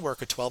sometimes you're going to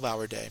work a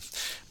 12-hour day.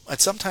 And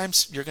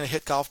sometimes you're going to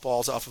hit golf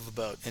balls off of a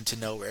boat into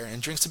nowhere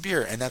and drink some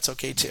beer, and that's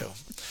okay too.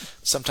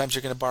 Sometimes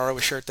you're going to borrow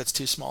a shirt that's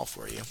too small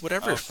for you.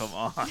 Whatever. Oh, come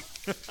on.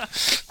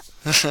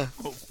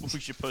 We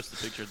should post the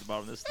picture at the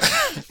bottom of this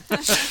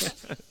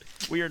thing.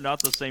 We are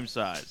not the same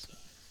size.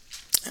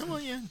 Yeah, well,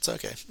 yeah, it's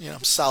okay.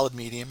 Solid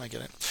medium. I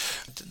get it.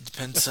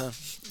 Depends.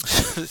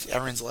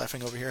 Everyone's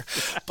laughing over here,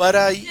 but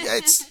yeah,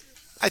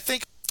 I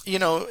think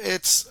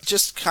it's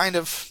just kind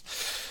of.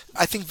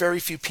 I think very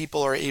few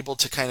people are able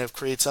to kind of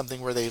create something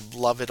where they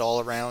love it all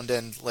around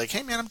and like,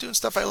 hey man, I'm doing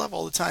stuff I love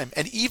all the time.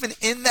 And even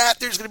in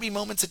that, there's going to be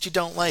moments that you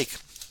don't like.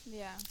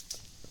 Yeah.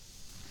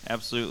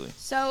 Absolutely.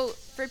 So,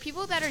 for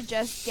people that are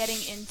just getting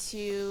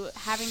into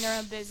having their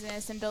own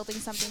business and building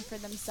something for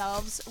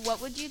themselves,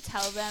 what would you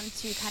tell them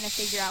to kind of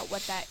figure out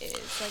what that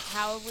is? Like,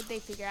 how would they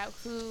figure out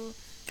who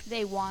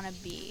they want to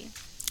be?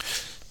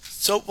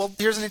 So, well,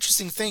 here's an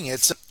interesting thing.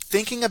 It's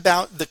thinking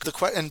about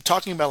and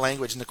talking about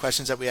language and the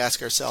questions that we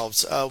ask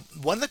ourselves.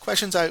 One of the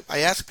questions I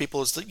ask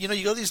people is, you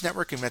go to these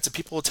networking events and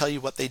people will tell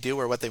you what they do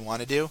or what they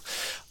want to do.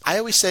 I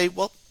always say,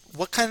 well,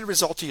 what kind of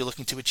result are you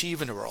looking to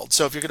achieve in the world?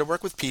 So if you're going to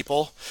work with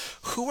people,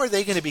 who are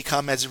they going to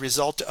become as a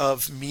result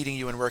of meeting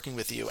you and working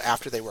with you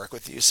after they work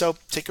with you? So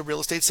take a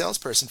real estate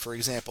salesperson, for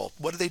example.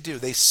 What do?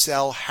 They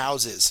sell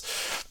houses.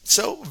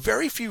 So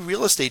very few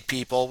real estate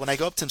people, when I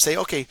go up to them, say,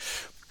 okay,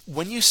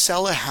 when you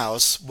sell a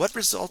house, what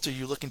result are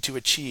you looking to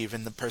achieve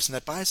in the person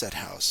that buys that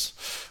house?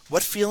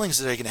 What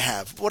feelings are they going to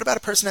have? What about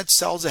a person that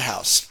sells a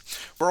house?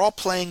 We're all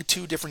playing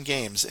two different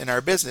games in our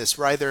business.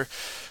 We're either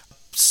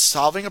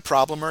solving a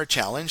problem or a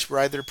challenge. We're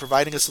either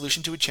providing a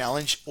solution to a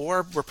challenge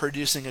or we're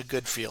producing a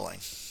good feeling.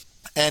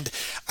 And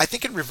I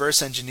think in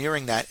reverse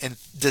engineering that and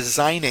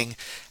designing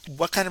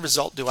what kind of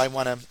result do I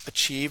want to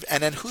achieve,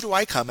 and then who do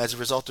I come as a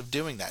result of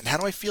doing that, and how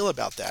do I feel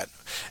about that?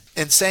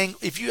 And saying,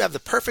 if you have the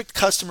perfect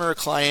customer or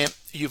client,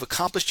 you've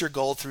accomplished your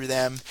goal through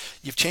them,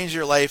 you've changed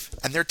your life,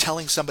 and they're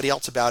telling somebody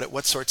else about it,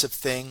 what sorts of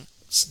things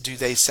do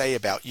they say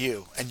about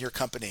you and your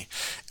company?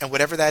 And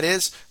whatever that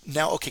is,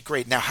 now, okay,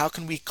 great. Now, how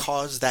can we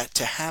cause that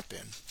to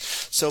happen?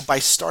 So by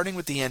starting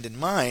with the end in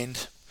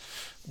mind,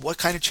 what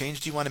kind of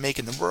change do you want to make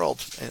in the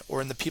world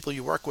or in the people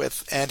you work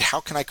with, and how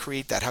can I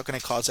create that? How can I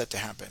cause that to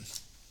happen?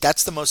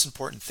 That's the most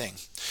important thing.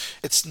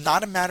 It's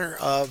not a matter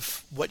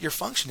of what your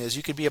function is.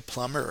 You could be a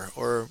plumber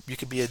or you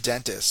could be a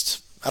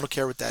dentist. I don't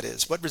care what that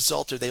is. What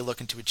result are they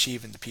looking to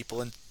achieve in the people?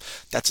 And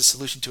that's a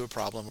solution to a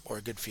problem or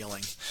a good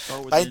feeling.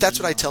 That's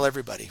what I tell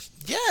everybody.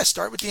 Yeah,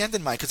 start with the end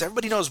in mind, because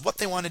everybody knows what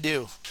they want to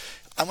do.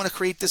 I want to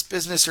create this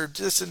business or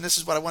this, and this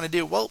is what I want to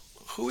do. Well,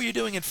 who are you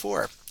doing it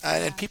for?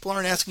 And people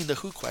aren't asking the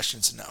who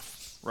questions enough.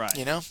 Right.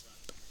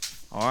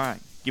 All right.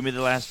 Give me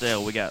the last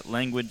L. We got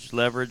language,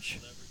 leverage,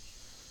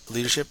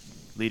 leadership.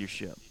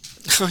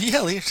 Oh,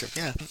 yeah, leadership.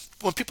 Yeah.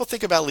 When people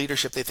think about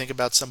leadership, they think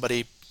about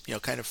somebody,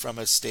 kind of from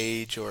a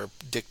stage or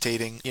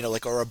dictating,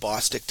 or a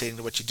boss dictating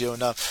to what you do.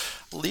 And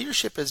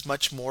leadership is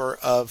much more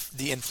of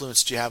the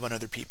influence you have on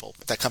other people.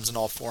 That comes in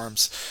all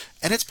forms,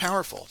 and it's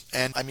powerful.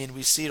 And I mean,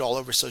 we see it all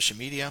over social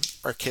media.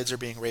 Our kids are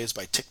being raised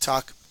by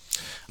TikTok,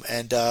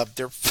 and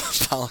they're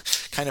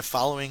kind of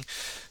following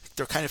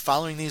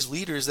these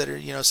leaders that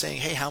are, saying,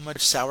 hey, how much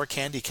sour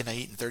candy can I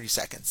eat in 30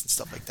 seconds and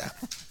stuff like that.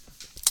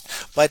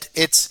 But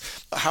it's,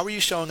 how are you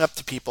showing up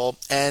to people,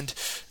 and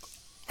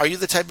are you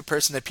the type of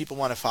person that people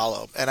want to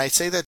follow? And I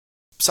say that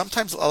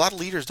sometimes a lot of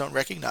leaders don't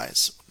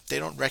recognize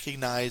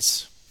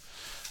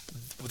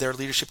their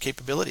leadership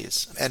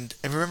capabilities. And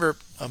I remember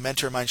a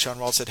mentor of mine, Sean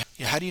Rawls, said,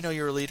 how do you know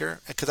you're a leader?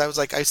 Because I was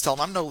like, I used to tell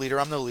him, I'm no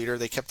leader.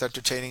 They kept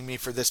entertaining me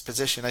for this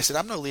position. I said,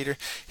 I'm no leader.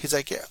 He's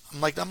like, yeah.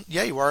 I'm like,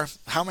 yeah, you are.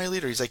 How am I a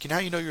leader? He's like, how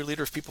you know you're a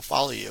leader if people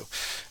follow you?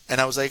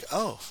 And I was like,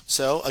 oh,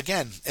 so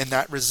again, in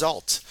that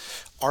result,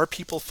 are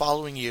people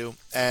following you,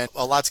 and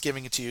a lot's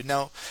giving it to you?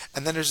 No.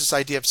 And then there's this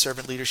idea of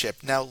servant leadership.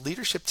 Now,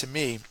 leadership to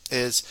me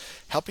is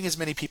helping as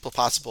many people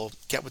possible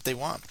get what they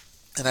want.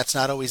 And that's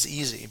not always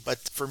easy. But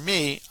for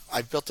me,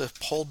 I've built a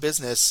whole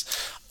business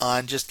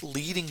on just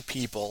leading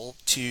people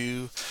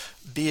to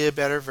be a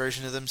better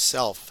version of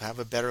themselves, have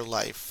a better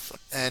life.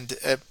 And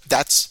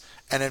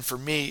and then for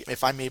me,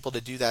 if I'm able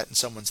to do that in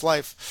someone's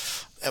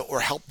life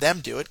or help them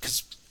do it,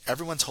 because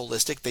everyone's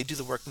holistic, they do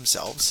the work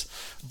themselves.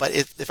 But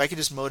if I can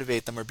just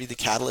motivate them or be the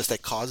catalyst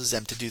that causes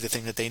them to do the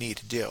thing that they need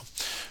to do,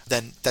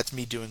 then that's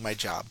me doing my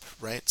job,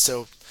 right?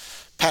 So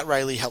Pat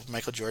Riley helped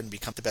Michael Jordan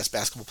become the best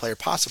basketball player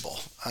possible,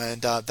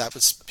 and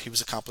he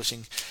was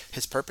accomplishing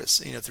his purpose,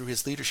 through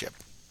his leadership.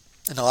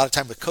 And a lot of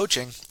time with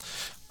coaching,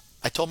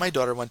 I told my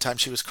daughter one time,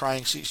 she was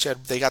crying. She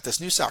said they got this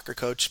new soccer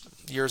coach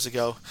years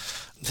ago,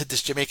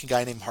 this Jamaican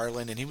guy named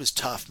Harlan, and he was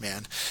tough,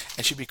 man.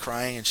 And she'd be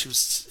crying, and she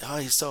was, oh,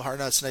 he's so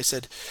hard on us. And I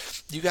said,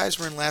 you guys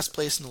were in last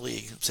place in the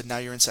league. I said, now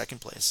you're in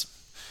second place.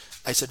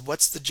 I said,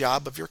 what's the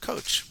job of your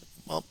coach?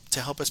 Well,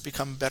 to help us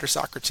become a better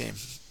soccer team.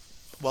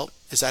 Well,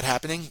 is that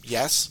happening?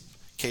 Yes.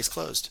 case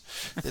closed.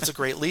 It's a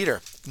great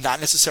leader, not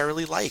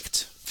necessarily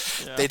liked.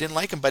 Yeah. They didn't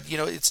like him, but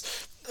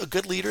it's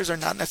good leaders are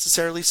not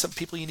necessarily some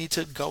people you need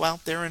to go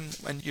out there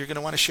and you're going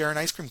to want to share an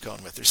ice cream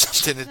cone with or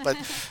something. But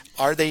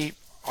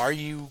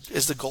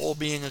is the goal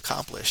being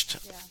accomplished?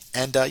 Yeah.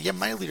 And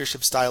my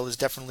leadership style is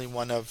definitely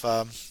one of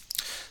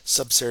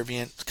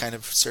subservient, kind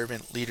of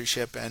servant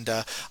leadership. And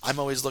I'm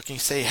always looking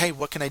to say, hey,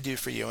 what can I do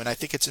for you? And I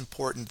think it's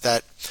important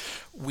that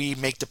we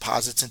make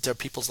deposits into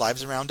people's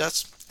lives around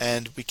us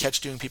and we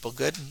catch doing people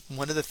good.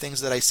 One of the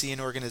things that I see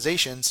in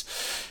organizations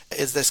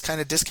is this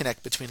kind of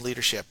disconnect between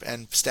leadership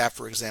and staff,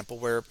 for example,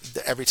 where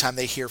every time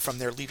they hear from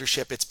their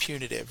leadership, it's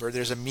punitive, or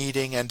there's a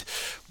meeting and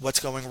what's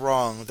going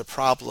wrong, the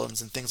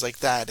problems and things like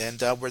that,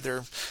 and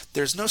where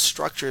there's no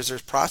structures or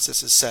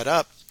processes set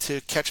up to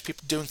catch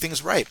people doing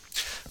things right.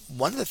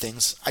 One of the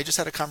things, I just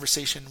had a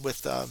conversation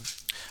with, I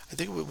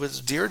think it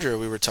was Deirdre,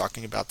 we were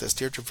talking about this,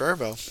 Deirdre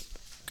Vervo,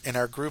 in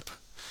our group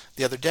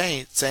the other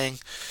day, saying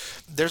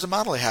there's a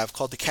model I have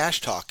called the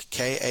Cash Talk,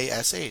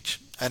 K-A-S-H,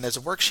 and there's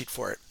a worksheet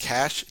for it.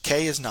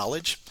 K is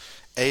knowledge,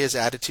 A is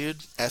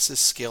attitude, S is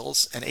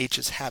skills, and H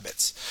is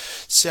habits.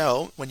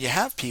 So when you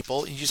have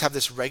people, you just have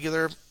this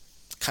regular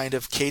kind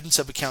of cadence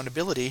of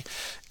accountability.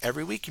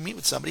 Every week you meet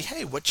with somebody,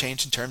 hey, what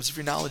changed in terms of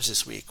your knowledge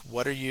this week?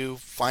 What are you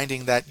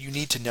finding that you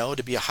need to know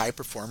to be a high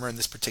performer in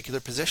this particular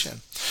position?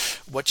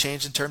 What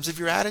changed in terms of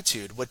your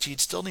attitude? What do you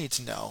still need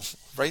to know,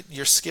 right?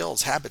 Your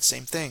skills, habits,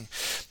 same thing.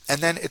 And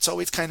then it's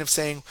always kind of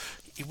saying,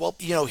 well,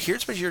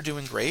 here's where you're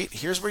doing great.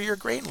 Here's where you're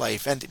great in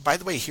life. And by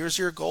the way, here's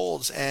your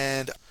goals.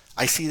 And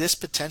I see this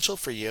potential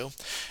for you.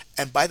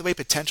 And by the way,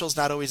 potential is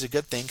not always a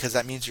good thing because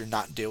that means you're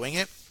not doing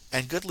it.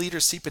 And good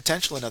leaders see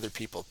potential in other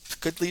people.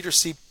 Good leaders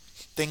see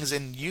things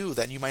in you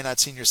that you might not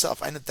see in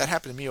yourself. That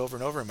happened to me over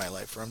and over in my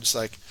life, where I'm just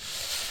like,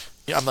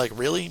 I'm like,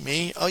 really,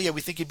 me? Oh yeah,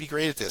 we think you'd be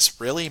great at this.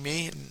 Really,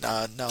 me?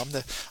 No, I'm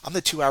the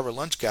 2-hour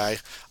lunch guy.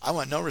 I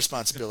want no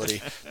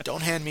responsibility.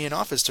 Don't hand me an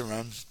office to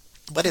run.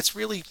 But it's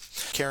really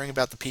caring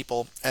about the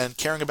people and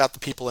caring about the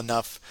people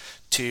enough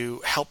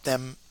to help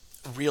them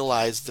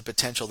realize the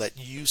potential that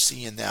you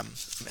see in them.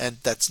 And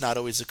that's not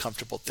always a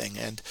comfortable thing.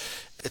 And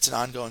it's an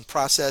ongoing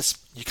process.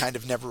 You kind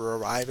of never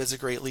arrive as a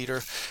great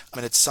leader. I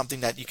mean, it's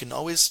something that you can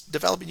always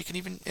develop, and you can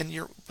even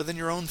within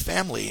your own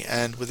family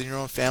and within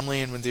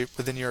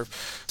your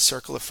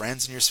circle of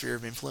friends and your sphere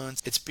of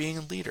influence. It's being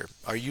a leader.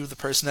 Are you the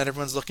person that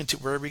everyone's looking to?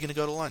 Where are we going to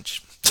go to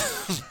lunch?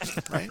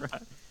 Right?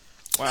 Right.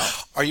 Wow.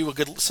 Are you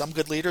some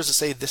good leaders will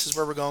say, this is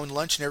where we're going to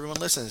lunch, and everyone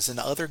listens. And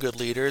other good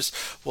leaders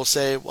will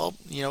say, well,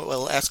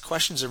 we'll ask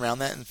questions around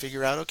that and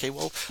figure out, okay,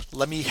 well,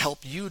 let me help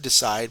you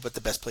decide what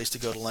the best place to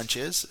go to lunch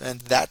is.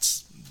 And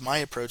that's my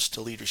approach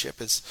to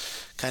leadership, is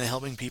kind of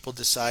helping people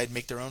decide,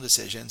 make their own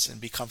decisions, and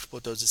be comfortable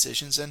with those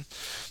decisions, and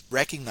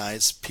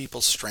recognize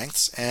people's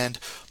strengths and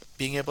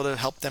being able to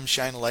help them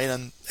shine a light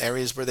on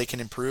areas where they can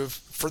improve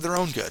for their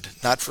own good,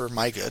 not for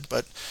my good,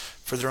 but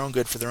for their own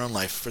good, for their own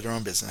life, for their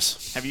own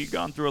business. Have you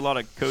gone through a lot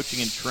of coaching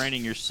and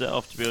training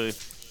yourself to be able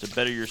to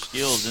better your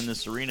skills in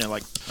this arena,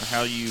 like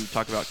how you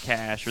talk about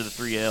cash or the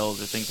 3 L's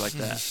or things like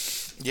that?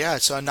 Yeah,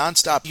 so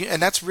nonstop,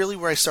 and that's really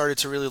where I started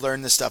to really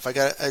learn this stuff.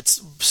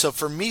 So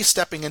for me,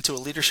 stepping into a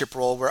leadership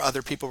role where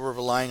other people were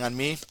relying on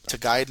me to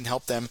guide and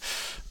help them,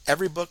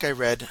 every book I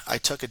read, I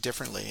took it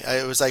differently.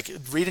 It was like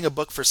reading a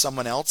book for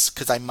someone else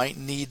because I might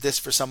need this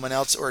for someone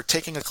else, or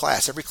taking a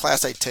class. Every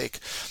class I take,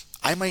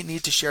 I might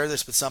need to share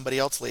this with somebody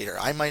else later.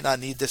 I might not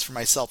need this for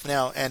myself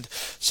now. And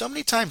so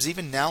many times,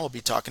 even now, I'll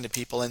be talking to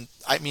people, and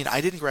I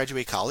didn't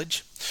graduate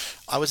college.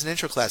 I was an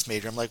intro class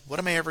major. I'm like, what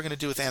am I ever going to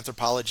do with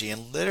anthropology?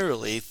 And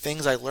literally,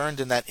 things I learned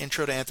in that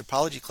intro to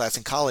anthropology class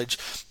in college,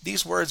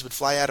 these words would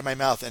fly out of my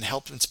mouth and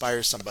help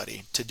inspire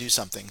somebody to do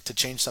something, to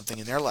change something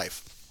in their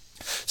life.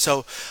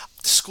 So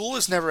school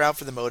is never out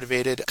for the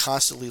motivated,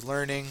 constantly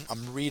learning.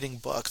 I'm reading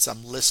books.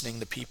 I'm listening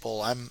to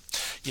people. I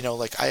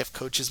have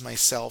coaches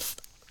myself.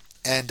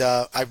 And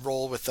I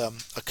roll with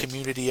a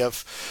community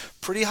of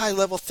pretty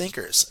high-level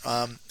thinkers.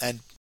 And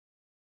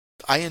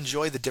I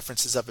enjoy the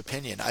differences of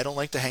opinion. I don't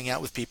like to hang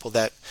out with people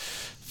that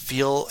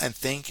feel and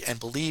think and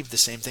believe the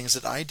same things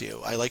that I do.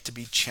 I like to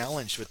be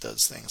challenged with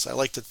those things. I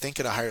like to think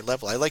at a higher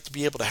level. I like to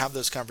be able to have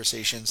those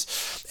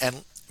conversations.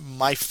 And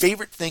my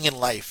favorite thing in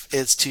life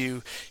is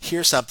to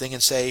hear something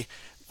and say,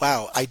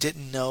 wow, I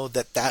didn't know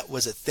that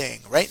was a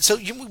thing, right? So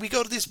we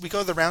go to the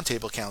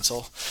roundtable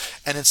council,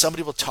 and then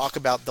somebody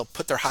they'll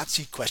put their hot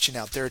seat question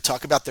out there,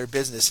 talk about their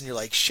business, and you're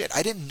like, shit,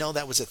 I didn't know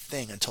that was a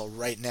thing until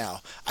right now.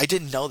 I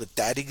didn't know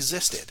that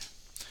existed,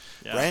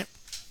 right?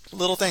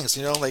 Little things,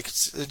 like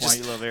just, why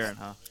you love Aaron,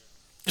 huh?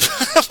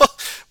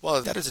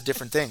 well, that is a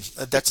different thing.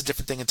 That's a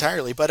different thing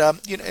entirely. But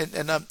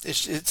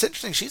it's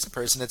interesting. She's a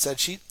person that said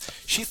she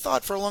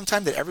thought for a long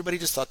time that everybody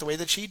just thought the way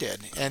that she did,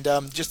 and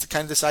just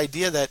kind of this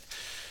idea that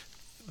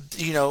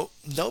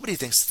nobody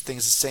thinks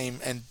things the same,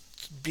 and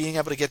being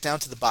able to get down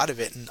to the bottom of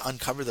it and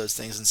uncover those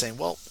things and saying,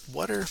 well,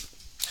 what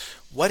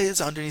is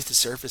underneath the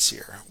surface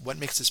here? What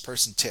makes this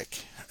person tick?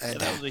 And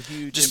that was a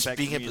huge just impact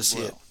being for me able to as see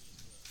well. it.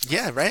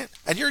 Yeah, right?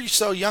 And you're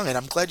so young, and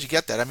I'm glad you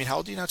get that. I mean, how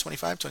old are you now?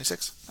 25,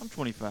 26? I'm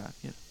 25.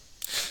 Yeah.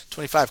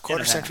 25,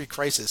 quarter century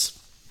crisis.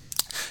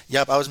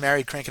 Yep, I was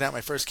married, cranking out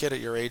my first kid at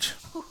your age.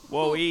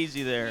 Whoa,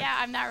 easy there. Yeah,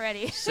 I'm not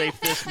ready. Safe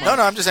this No, month.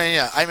 no, I'm just saying.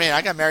 Yeah, I mean,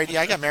 I got married.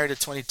 Yeah, I got married at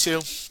 22.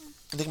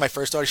 I think my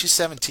first daughter, she's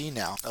 17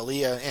 now,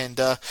 Aaliyah, and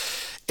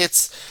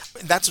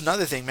that's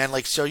another thing, man.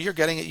 Like, so you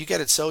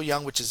get it so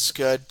young, which is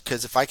good.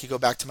 Because if I could go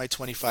back to my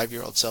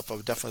 25-year-old self, I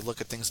would definitely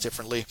look at things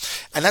differently.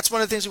 And that's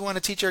one of the things we want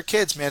to teach our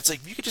kids, man. It's like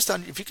if you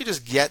could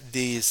just get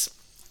these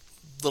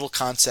little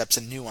concepts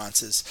and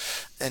nuances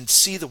and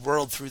see the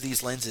world through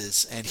these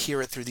lenses and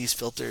hear it through these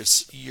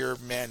filters,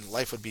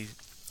 life would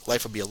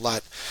be a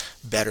lot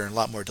better and a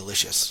lot more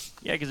delicious.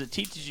 Yeah, because it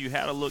teaches you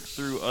how to look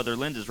through other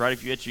lenses, right?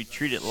 If you actually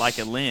treat it like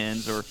a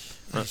lens, or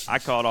I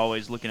call it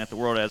always looking at the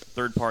world as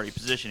third-party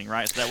positioning,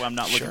 right? So that way I'm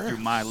not looking Sure. through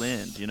my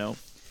lens, you know.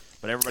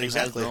 But everybody has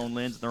Exactly. their own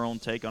lens, their own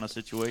take on a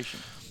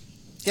situation.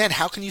 Yeah, and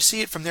how can you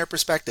see it from their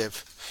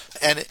perspective?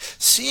 And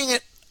seeing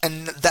it,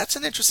 and that's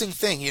an interesting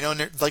thing, you know,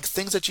 like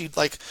things that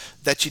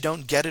you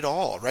don't get at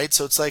all, right?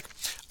 So it's like,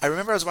 I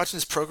remember I was watching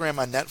this program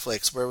on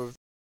Netflix where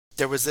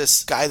there was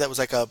this guy that was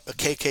like a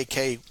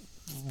KKK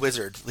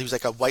wizard. He was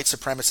like a white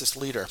supremacist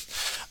leader.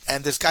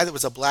 And this guy that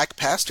was a black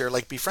pastor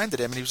like befriended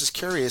him, and he was just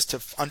curious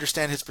to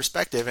understand his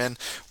perspective and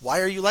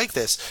why are you like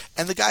this?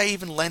 And the guy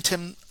even lent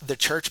him the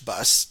church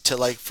bus to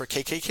like for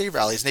KKK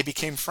rallies, and they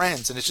became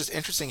friends. And it's just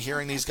interesting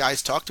hearing these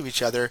guys talk to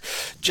each other,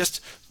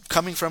 just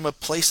coming from a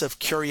place of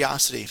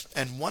curiosity.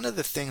 And one of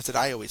the things that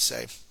I always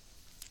say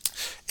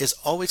is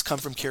always come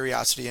from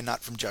curiosity and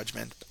not from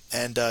judgment.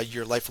 And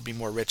your life will be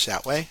more rich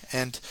that way,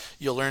 and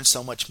you'll learn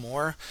so much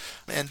more.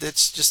 And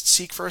it's just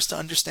seek first to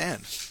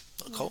understand,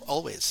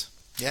 always.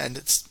 Yeah, and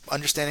it's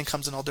understanding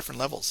comes in all different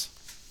levels.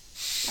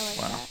 I like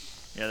Wow. that.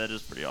 Yeah, that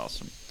is pretty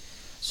awesome.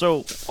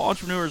 So,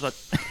 entrepreneurs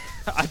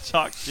I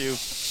talk to,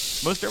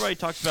 most everybody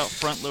talks about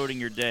front loading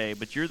your day,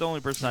 but you're the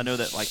only person I know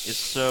that like is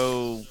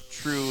so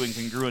true and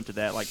congruent to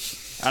that. Like,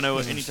 I know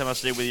anytime I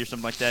stay with you or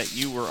something like that,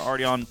 you were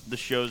already on the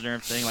shows and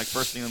everything, like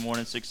first thing in the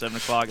morning, 6, 7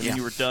 o'clock, and then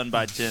you were done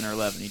by 10 or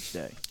 11 each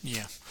day.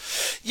 Yeah.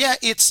 Yeah,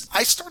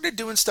 I started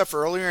doing stuff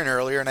earlier and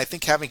earlier, and I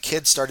think having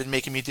kids started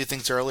making me do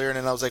things earlier, and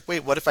then I was like,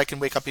 wait, what if I can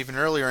wake up even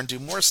earlier and do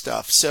more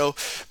stuff? So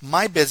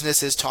my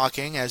business is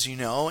talking, as you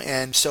know,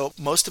 and so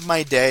most of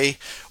my day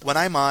when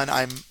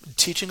I'm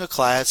teaching a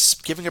class,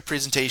 giving a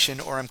presentation,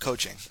 or I'm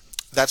coaching.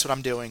 That's what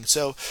I'm doing.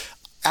 So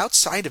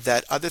outside of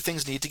that, other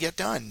things need to get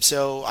done.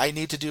 So I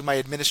need to do my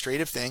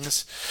administrative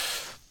things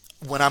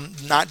when I'm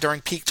not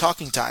during peak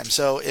talking time.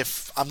 So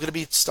if I'm going to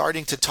be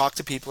starting to talk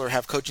to people or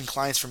have coaching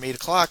clients from 8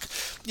 o'clock, at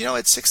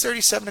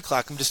 6:30, 7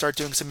 o'clock, I'm going to start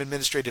doing some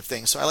administrative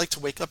things. So I like to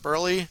wake up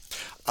early.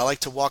 I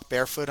like to walk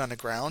barefoot on the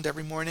ground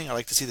every morning. I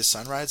like to see the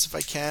sunrise if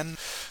I can.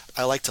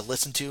 I like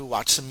to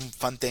watch some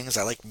fun things.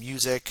 I like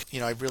music.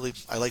 I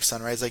like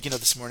sunrise. Like,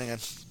 this morning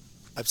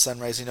I've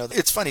sunrise,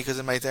 it's funny because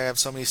in my day I have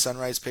so many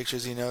sunrise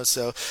pictures,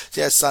 so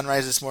yeah,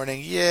 sunrise this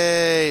morning,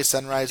 yay,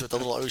 sunrise with a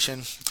little ocean.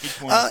 Each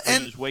morning,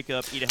 and just wake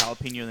up, eat a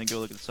jalapeno, and then go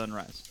look at the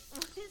sunrise.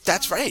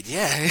 That's right,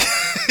 yeah.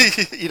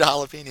 Eat a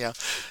jalapeno.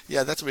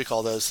 Yeah, that's what we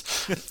call those.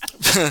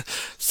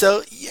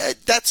 So yeah,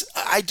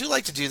 I do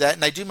like to do that,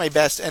 and I do my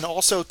best. And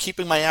also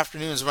keeping my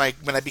afternoons.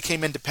 When I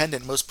became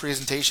independent, most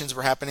presentations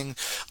were happening.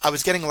 I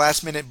was getting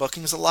last minute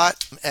bookings a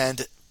lot,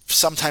 and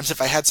sometimes if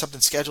I had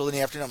something scheduled in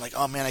the afternoon, I'm like,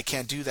 oh man, I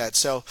can't do that.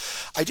 So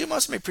I do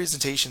most of my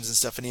presentations and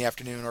stuff in the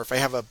afternoon, or if I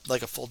have a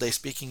full day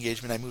speaking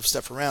engagement, I move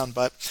stuff around.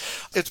 But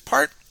it's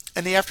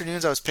in the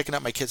afternoons I was picking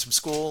up my kids from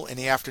school. In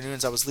the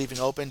afternoons I was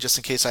leaving open just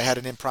in case I had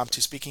an impromptu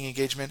speaking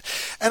engagement.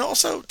 And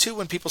also too,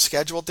 when people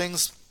schedule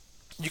things,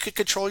 you could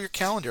control your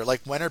calendar.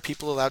 Like, when are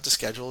people allowed to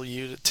schedule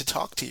you to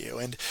talk to you,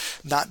 and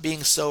not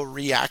being so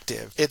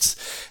reactive.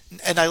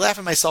 And I laugh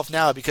at myself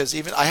now because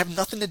even I have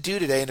nothing to do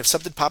today, and if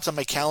something pops on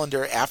my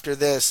calendar after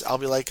this,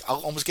 I'll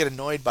almost get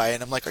annoyed by it.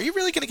 And I'm like, are you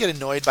really going to get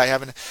annoyed by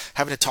having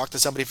to talk to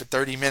somebody for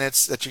 30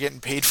 minutes that you're getting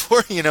paid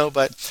for?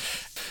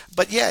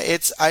 But yeah,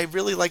 I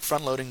really like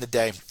front loading the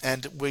day.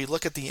 And we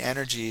look at the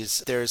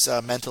energies. There's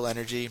mental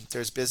energy,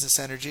 there's business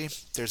energy,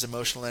 there's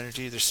emotional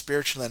energy, there's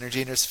spiritual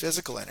energy, and there's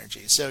physical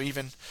energy. So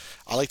even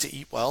I like to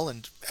eat well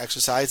and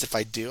exercise if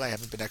I do. I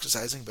haven't been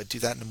exercising, but do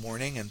that in the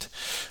morning, and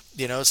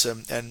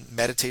and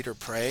meditate or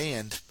pray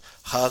and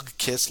hug,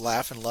 kiss,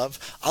 laugh, and love.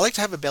 I like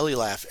to have a belly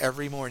laugh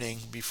every morning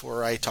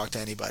before I talk to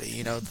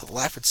anybody. To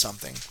laugh at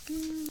something,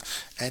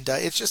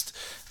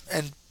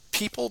 and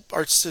people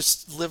are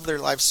just live their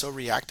lives so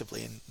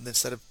reactively, and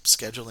instead of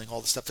scheduling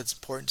all the stuff that's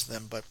important to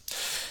them. But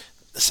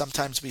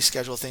sometimes we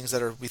schedule things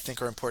that we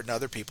think are important to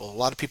other people. A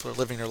lot of people are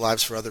living their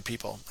lives for other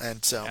people,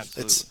 and so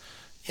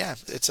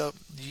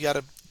you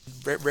gotta.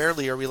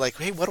 Rarely are we like,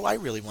 hey, what do I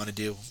really want to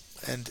do?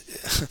 And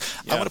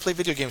I want to play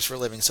video games for a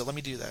living, so let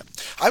me do that.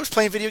 I was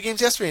playing video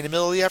games yesterday in the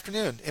middle of the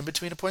afternoon, in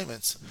between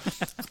appointments.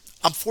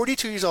 I'm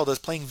 42 years old. I was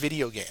playing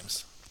video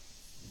games.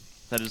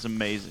 That is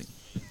amazing.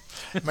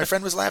 My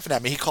friend was laughing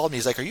at me. He called me.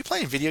 He's like, are you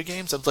playing video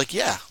games? I was like,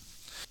 yeah.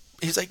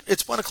 He's like,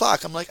 it's 1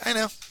 o'clock. I'm like, I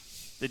know.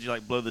 Did you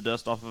blow the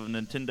dust off of a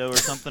Nintendo or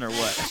something, or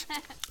what?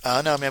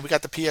 No, man, we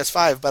got the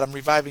PS5, but I'm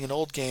reviving an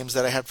old games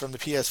that I had from the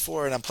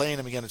PS4, and I'm playing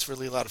them again. It's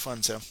really a lot of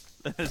fun, so.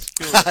 That's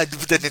cool.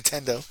 The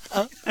Nintendo.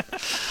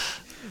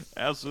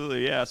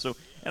 Absolutely, yeah. So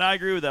And I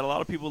agree with that. A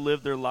lot of people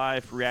live their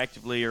life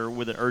reactively or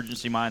with an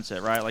urgency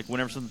mindset, right? Like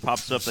whenever something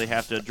pops up, they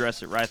have to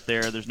address it right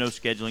there. There's no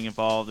scheduling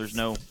involved. There's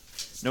no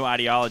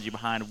ideology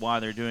behind why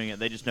they're doing it.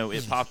 They just know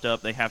it popped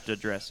up. They have to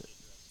address it.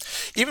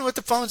 Even with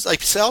the phones,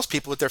 like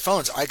salespeople with their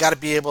phones, I got to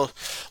be able,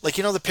 like,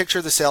 the picture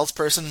of the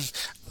salesperson,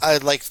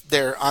 like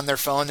they're on their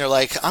phone, they're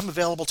like, I'm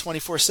available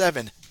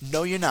 24/7.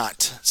 No, you're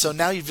not. So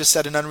now you've just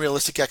set an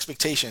unrealistic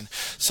expectation.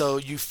 So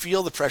you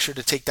feel the pressure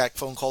to take that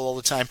phone call all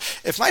the time.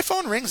 If my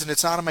phone rings and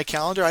it's not on my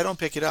calendar, I don't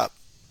pick it up.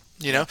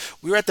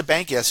 We were at the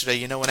bank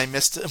yesterday. When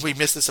we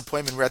missed this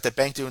appointment. We were at the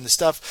bank doing the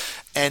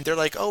stuff, and they're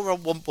like, "Oh,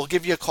 well, we'll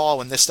give you a call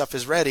when this stuff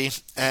is ready."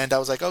 And I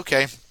was like,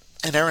 "Okay."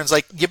 And Aaron's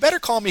like, "You better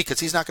call me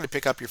because he's not going to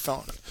pick up your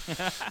phone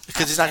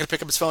because he's not going to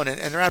pick up his phone." And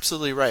they're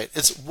absolutely right.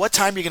 It's what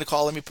time you're going to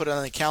call. Let me put it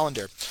on the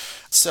calendar.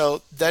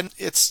 So then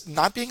it's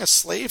not being a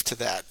slave to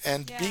that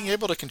and being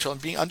able to control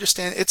and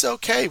understand it's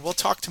okay. We'll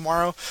talk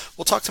tomorrow.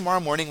 We'll talk tomorrow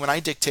morning when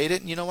I dictate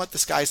it. And you know what? The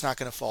sky's not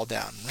going to fall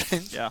down.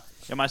 Yeah.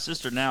 My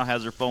sister now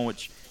has her phone,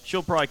 which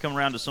she'll probably come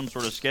around to some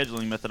sort of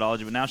scheduling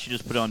methodology, but now she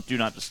just put on Do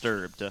Not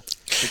Disturb to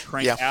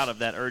crank out of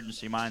that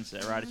urgency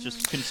mindset, right? It's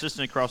just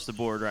consistent across the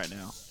board right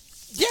now.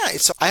 Yeah,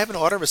 so I have an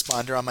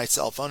autoresponder on my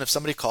cell phone. If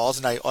somebody calls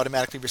and I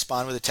automatically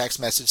respond with a text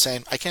message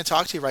saying, I can't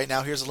talk to you right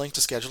now, here's a link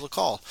to schedule a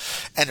call.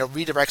 And it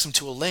redirects them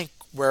to a link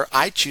where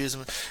I choose,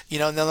 and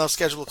then they'll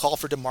schedule a call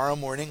for tomorrow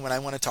morning when I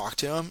want to talk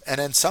to them. And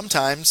then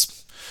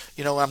sometimes,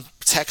 when I'm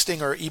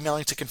texting or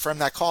emailing to confirm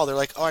that call, they're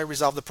like, oh, I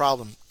resolved the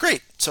problem.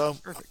 Great. So,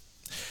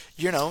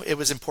 it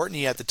was important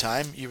to you at the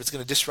time. It was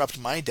going to disrupt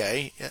my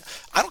day.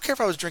 I don't care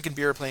if I was drinking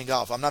beer or playing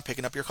golf. I'm not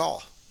picking up your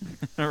call.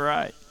 All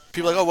right.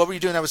 People are like, oh, what were you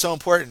doing that was so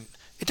important?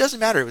 It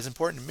doesn't matter. It was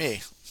important to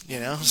me,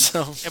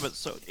 so. Yeah, but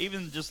so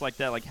even just like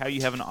that, like how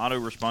you have an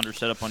autoresponder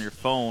set up on your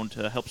phone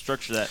to help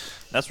structure that,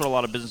 that's what a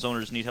lot of business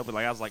owners need help with.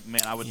 Like I was like,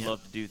 man, I would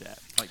love to do that.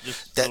 Like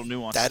just little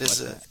nuances. That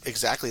is like that.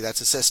 Exactly.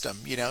 That's a system,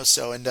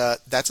 so, and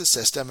that's a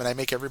system, and I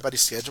make everybody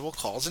schedule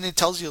calls, and it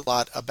tells you a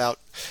lot about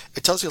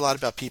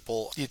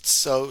people. It's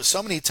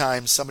so many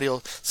times somebody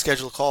will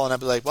schedule a call and I'll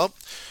be like, well,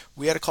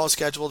 we had a call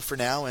scheduled for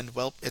now, and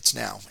well, it's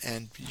now,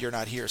 and you're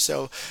not here.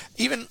 So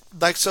even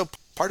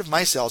part of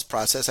my sales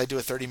process, I do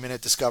a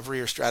 30-minute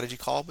discovery or strategy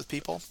call with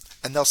people,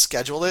 and they'll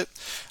schedule it,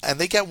 and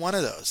they get one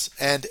of those,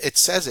 and it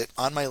says it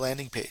on my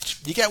landing page.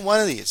 You get one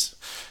of these.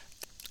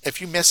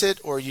 If you miss it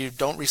or you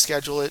don't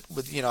reschedule it,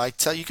 I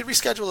tell you, could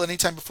reschedule it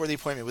anytime before the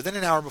appointment, within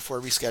an hour before,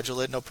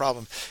 reschedule it, no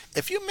problem.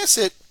 If you miss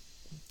it,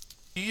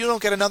 you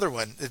don't get another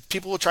one.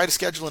 People will try to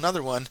schedule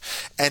another one,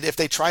 and if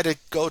they try to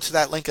go to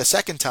that link a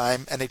second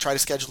time and they try to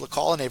schedule a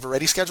call and they've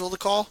already scheduled a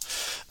call,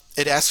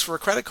 it asks for a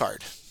credit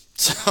card.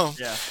 So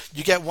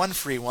you get one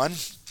free one.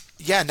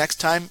 Yeah, next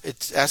time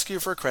it's asking you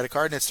for a credit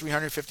card and it's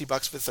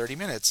 $350 for 30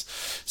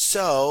 minutes.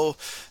 So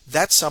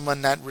that's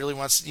someone that really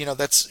wants,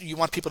 you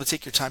want people to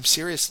take your time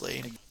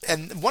seriously.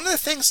 And one of the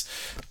things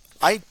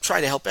I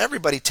try to help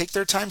everybody take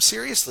their time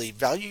seriously.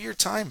 Value your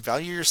time,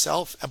 value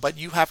yourself, but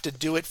you have to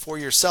do it for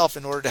yourself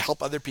in order to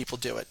help other people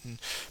do it. And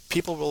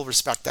people will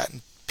respect that.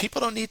 And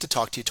people don't need to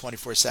talk to you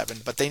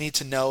 24/7, but they need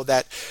to know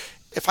that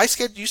if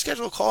you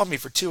schedule a call with me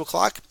for 2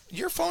 o'clock,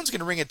 your phone's going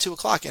to ring at 2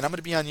 o'clock, and I'm going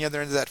to be on the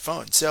other end of that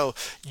phone. So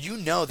you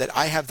know that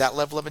I have that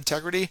level of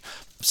integrity,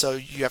 so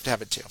you have to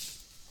have it too.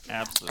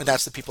 Absolutely. And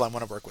that's the people I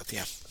want to work with,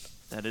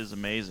 That is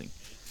amazing.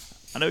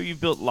 I know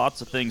you've built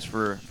lots of things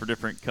for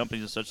different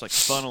companies and such, like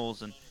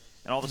funnels and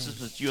all the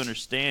systems that you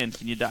understand.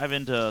 Can you dive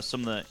into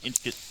some of the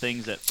intricate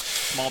things that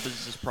small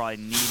businesses probably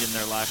need in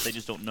their life? They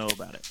just don't know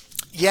about it.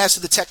 Yeah,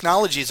 so the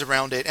technologies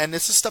around it, and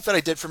this is stuff that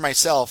I did for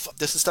myself.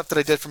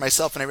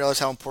 And I realized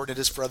how important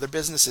it is for other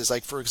businesses.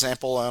 Like, for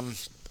example, I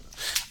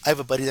have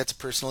a buddy that's a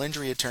personal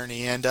injury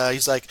attorney, and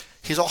he's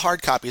all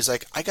hard copy. He's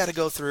like, I got to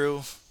go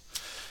through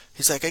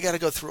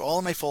all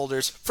of my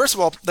folders. First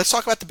of all, let's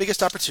talk about the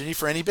biggest opportunity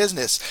for any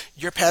business.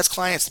 Your past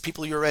clients, the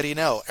people you already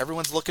know.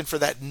 Everyone's looking for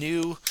that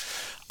new,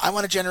 I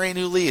want to generate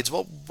new leads.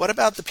 Well, what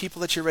about the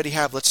people that you already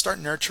have? Let's start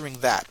nurturing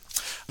that.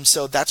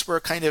 So that's where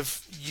kind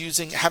of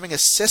having a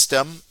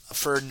system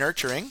for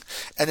nurturing,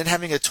 and then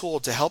having a tool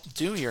to help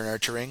do your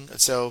nurturing.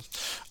 So,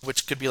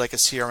 which could be like a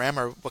CRM,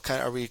 or what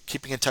kind? Are we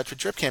keeping in touch with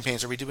drip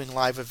campaigns? Are we doing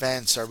live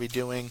events? Am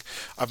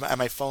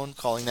I phone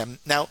calling them?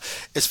 Now,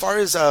 as far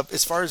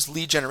as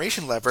lead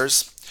generation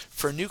levers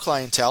for new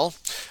clientele,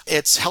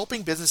 it's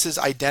helping businesses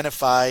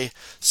identify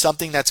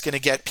something that's going to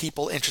get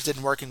people interested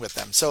in working with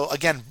them. So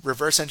again,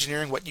 reverse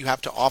engineering what you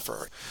have to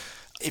offer.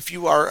 If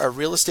you are a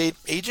real estate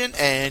agent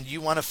and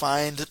you want to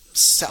find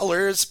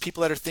sellers,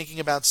 people that are thinking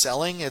about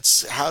selling,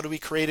 it's how do we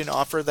create an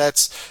offer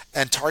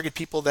and target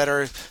people that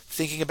are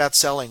thinking about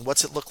selling?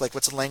 What's it look like?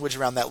 What's the language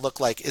around that look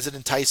like? Is it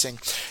enticing?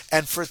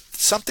 And for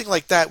something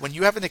like that, when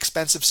you have an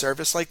expensive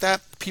service like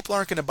that, people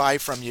aren't going to buy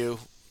from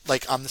you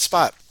like on the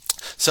spot.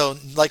 So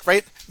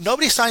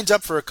nobody signs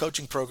up for a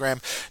coaching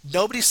program.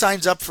 Nobody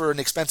signs up for an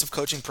expensive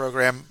coaching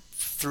program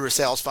through a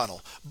sales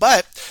funnel,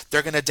 but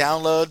they're going to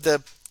download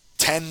the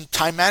 10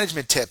 time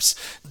management tips.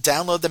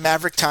 Download the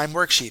Maverick Time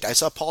worksheet. I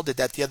saw Paul did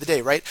that the other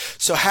day, right?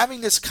 So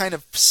having this kind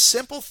of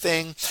simple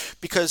thing,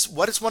 because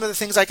what is one of the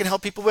things I can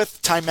help people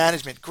with? Time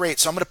management. Great.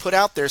 So I'm going to put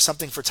out there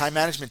something for time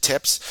management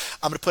tips.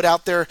 I'm going to put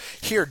out there,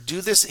 here, do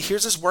this.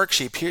 Here's this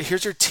worksheet.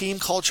 Here's your team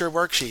culture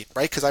worksheet,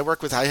 right?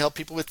 Because I help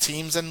people with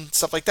teams and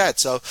stuff like that.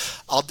 So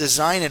I'll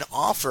design an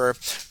offer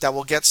that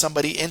will get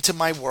somebody into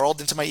my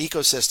world, into my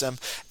ecosystem,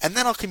 and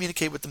then I'll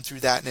communicate with them through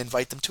that and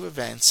invite them to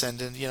events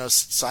and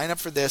sign up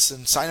for this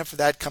and sign up for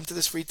that, come to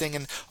this free thing,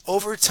 and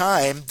over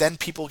time then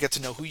people get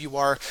to know who you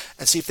are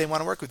and see if they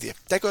want to work with you.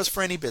 That goes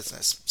for any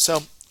business.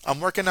 So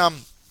I'm working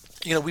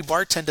we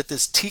bartend at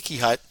this tiki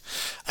hut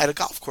at a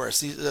golf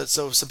course.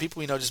 So some people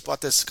we know just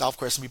bought this golf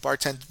course, and we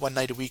bartend one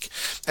night a week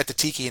at the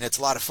tiki, and it's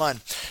a lot of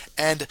fun.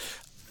 And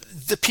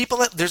the people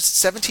there's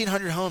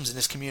 1,700 homes in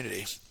this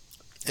community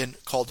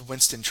called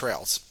Winston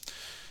Trails.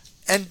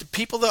 And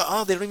people they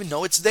don't even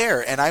know it's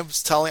there. And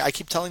I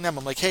keep telling them,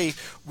 I'm like, hey,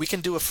 we can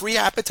do a free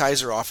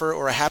appetizer offer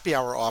or a happy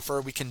hour offer.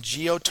 We can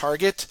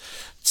geo-target,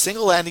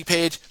 single landing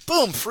page,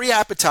 boom, free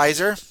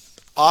appetizer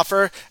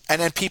offer.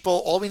 And then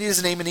all we need is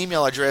a name and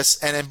email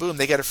address. And then boom,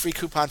 they get a free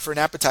coupon for an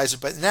appetizer.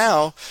 But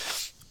now,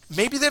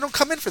 maybe they don't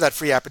come in for that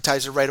free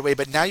appetizer right away.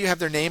 But now you have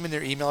their name and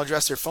their email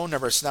address, their phone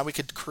number. So now we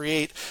could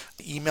create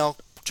an email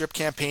drip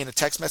campaign, a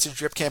text message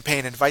drip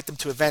campaign, invite them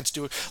to events.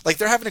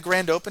 They're having a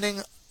grand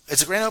opening.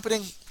 It's a grand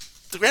opening.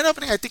 The grand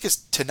opening, I think, is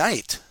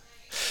tonight.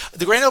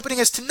 The grand opening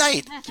is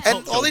tonight,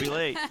 and Don't be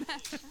late.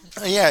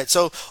 Yeah.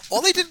 So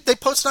all they did, they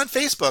posted on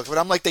Facebook. But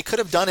I'm like, they could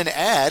have done an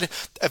ad.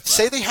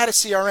 Say they had a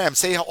CRM.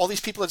 Say all these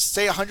people,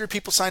 say 100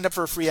 people signed up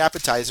for a free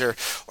appetizer,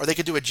 or they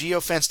could do a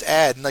geo-fenced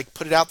ad and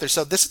put it out there.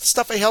 So this is the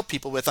stuff I help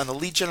people with on the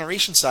lead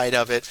generation side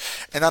of it,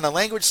 and on the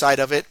language side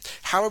of it.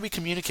 How are we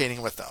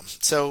communicating with them?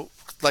 So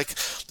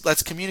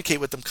let's communicate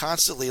with them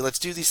constantly. Let's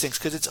do these things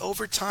because it's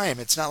over time.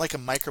 It's not like a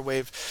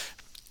microwave.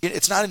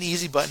 It's not an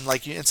easy button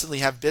like you instantly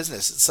have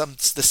business.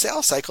 The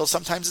sales cycle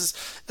sometimes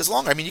is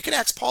longer. I mean, you can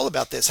ask Paul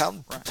about this.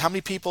 How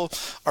many people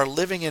are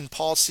living in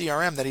Paul's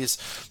CRM that he's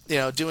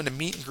doing the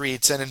meet and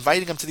greets and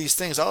inviting them to these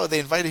things? Oh, he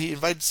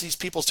invited these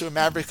people to a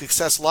Maverick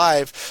Success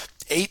Live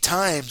 8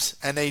 times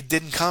and they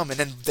didn't come, and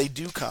then they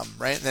do come,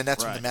 right? And then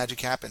that's when the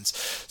magic happens.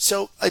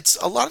 So it's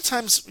a lot of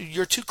times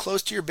you're too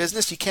close to your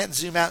business. You can't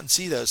zoom out and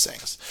see those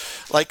things.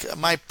 Like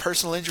my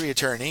personal injury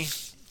attorney,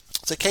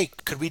 it's like, hey,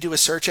 could we do a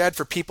search ad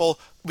for people?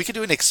 We could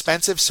do an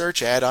expensive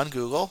search ad on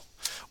Google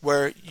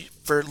for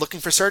looking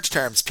for search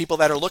terms, people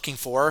that are looking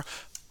for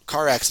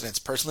car accidents,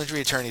 personal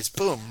injury attorneys.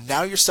 Boom.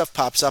 Now your stuff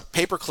pops up,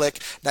 pay-per-click.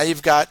 Now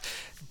you've got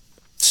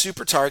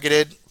super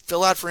targeted,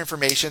 fill out for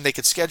information. They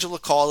could schedule a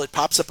call. It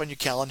pops up on your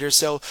calendar.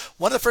 So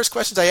one of the first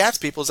questions I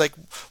ask people is like,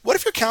 what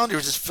if your calendar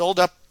is just filled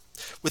up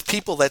with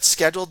people that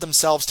scheduled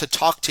themselves to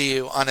talk to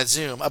you on a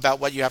Zoom about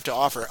what you have to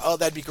offer? Oh,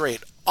 that'd be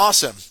great.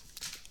 Awesome.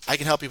 I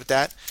can help you with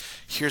that.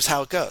 Here's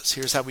how it goes.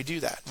 Here's how we do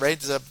that, right?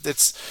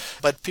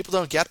 But people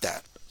don't get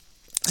that.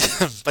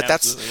 But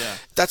that's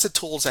the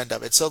tools end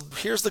of it. So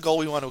here's the goal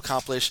we want to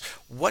accomplish.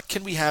 What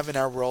can we have in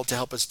our world to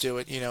help us do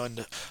it?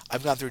 And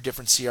I've gone through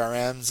different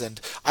CRMs, and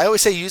I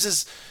always say use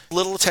as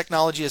little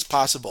technology as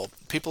possible.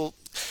 People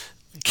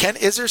you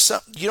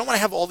don't want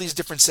to have all these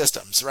different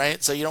systems,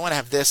 right? So you don't want to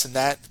have this and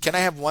that. Can I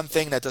have one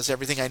thing that does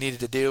everything I needed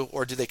to do,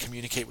 or do they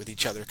communicate with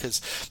each other?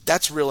 Because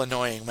that's real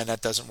annoying when that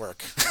doesn't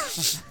work.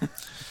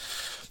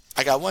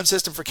 I got one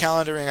system for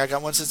calendaring, I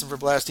got one system for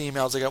blast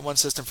emails, I got one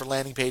system for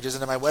landing pages,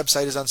 and then my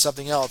website is on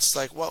something else. It's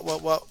like,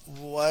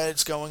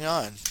 what's going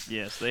on?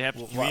 Yes, they have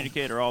to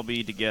communicate or all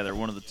be together,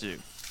 one of the two.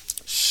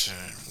 Sure.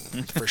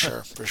 For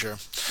sure.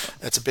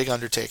 It's a big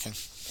undertaking.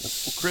 Well,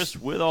 Chris,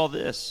 with all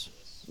this,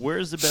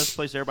 where's the best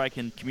place everybody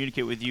can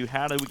communicate with you?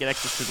 How do we get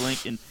access to the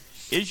link? And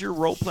is your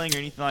role-playing or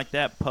anything like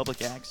that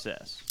public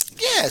access?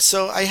 Yeah,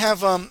 so I have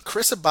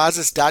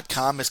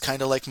chrisabazis.com is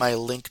kind of like my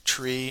link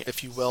tree,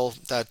 if you will.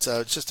 That's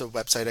just a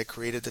website I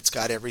created that's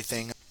got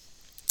everything.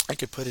 I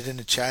could put it in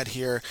the chat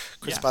here.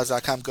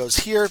 chrisabazis.com goes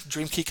here.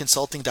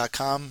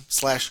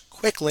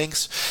 dreamkeyconsulting.com/quick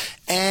links.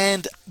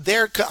 And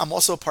there, I'm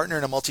also a partner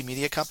in a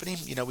multimedia company.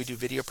 We do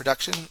video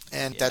production,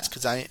 and that's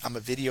because I'm a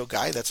video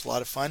guy. That's a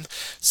lot of fun.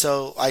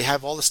 So I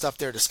have all the stuff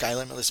there to Sky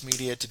Limitless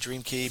Media, to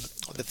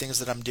DreamKey, the things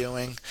that I'm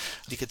doing.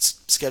 You could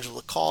schedule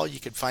a call. You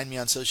could find me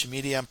on social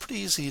media. I'm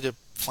pretty easy to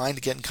find,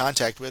 to get in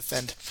contact with.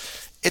 And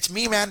it's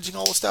me managing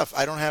all the stuff.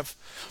 I don't have,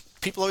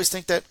 people always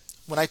think that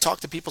when I talk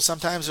to people,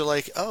 sometimes they're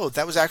like, oh,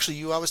 that was actually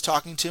you I was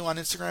talking to on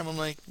Instagram. I'm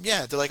like,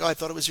 yeah. They're like, oh, I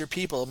thought it was your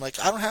people. I'm like,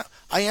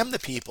 I am the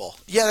people.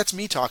 Yeah, that's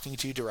me talking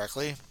to you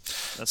directly.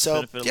 That's the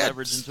benefit of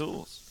leverage and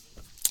tools.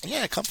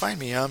 Yeah, come find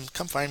me. I'm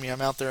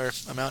out there.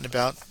 I'm out and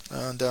about.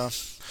 And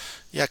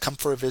come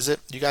for a visit.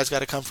 You guys got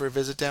to come for a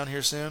visit down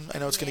here soon. I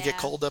know it's going to get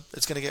cold up.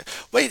 It's going to get.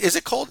 Wait, is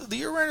it cold?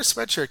 You're wearing a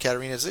sweatshirt,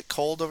 Katarina. Is it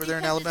cold over there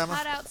in Alabama?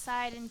 It's hot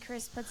outside, and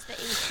Chris puts the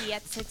AC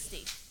at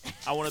 60.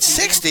 I want to be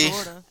 60. in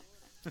Florida.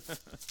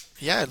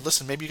 Yeah,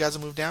 listen, maybe you guys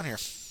will move down here.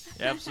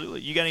 Absolutely.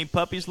 You got any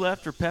puppies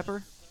left or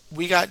Pepper?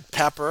 We got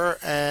Pepper,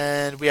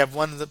 and we have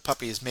one of the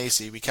puppies,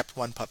 Macy. We kept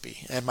one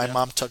puppy, and my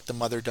mom took the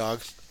mother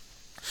dog.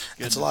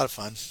 It's a lot of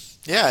fun.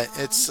 Yeah,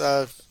 it's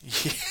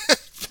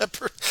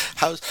Pepper.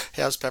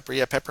 How's Pepper?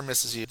 Yeah, Pepper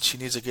misses you. She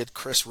needs a good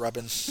Chris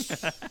rubbing.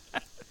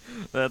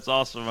 That's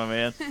awesome, my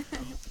man.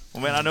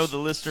 Well, man, I know the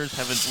listeners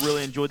have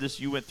really enjoyed this.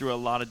 You went through a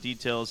lot of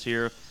details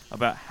here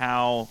about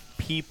how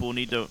people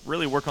need to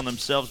really work on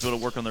themselves, but to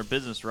work on their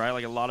business, right?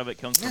 Like a lot of it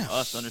comes from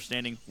us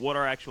understanding what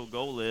our actual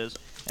goal is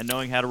and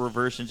knowing how to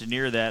reverse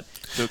engineer that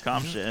to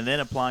accomplish it, and then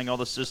applying all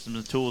the systems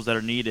and tools that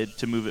are needed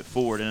to move it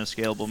forward in a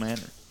scalable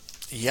manner.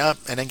 Yep,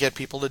 and then get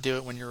people to do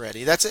it when you're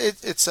ready. That's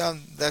it.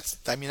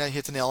 I mean, I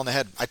hit the nail on the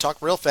head. I talk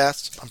real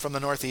fast. I'm from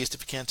the Northeast,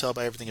 if you can't tell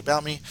by everything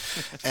about me,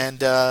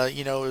 and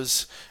it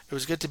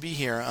was good to be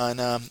here on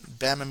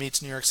Bama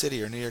meets New York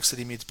City, or New York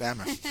City meets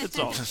Bama. It's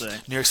all the same.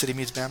 New York City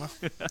meets Bama.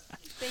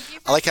 Thank you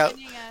for I like how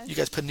joining us. you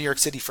guys put New York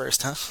City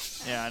first, huh?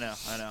 Yeah, I know.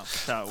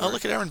 That's how it Oh, works.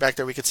 look at Erin back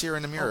there. We could see her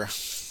in the mirror.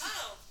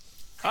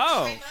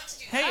 Oh,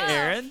 hey,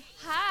 Aaron.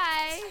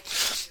 Hi.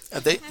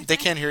 They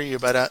can't hear you,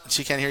 but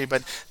she can't hear you.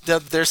 But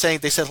they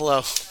said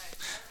hello.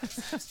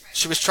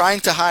 She was trying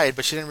to hide,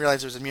 but she didn't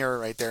realize there was a mirror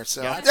right there.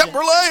 So, Gotcha. Yep,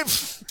 we're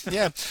live.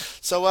 Yeah.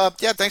 So,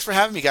 thanks for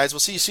having me, guys.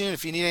 We'll see you soon.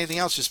 If you need anything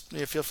else, just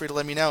feel free to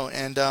let me know.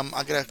 And I'm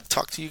going to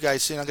talk to you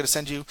guys soon. I'm going to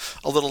send you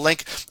a little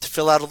link to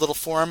fill out a little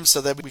form so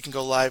that we can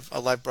go a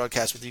live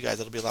broadcast with you guys.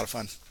 It'll be a lot of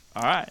fun.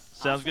 All right.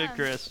 Sounds good, Awesome.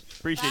 Chris.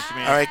 Appreciate you,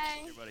 man. All right.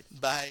 Everybody.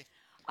 Bye.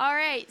 All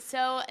right,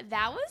 so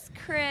that was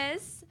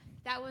Chris.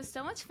 That was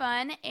so much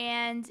fun,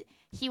 and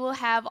he will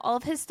have all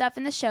of his stuff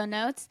in the show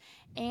notes.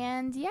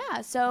 And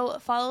yeah, so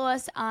follow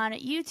us on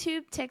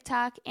YouTube,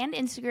 TikTok, and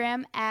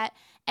Instagram at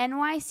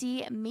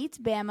NYC Meets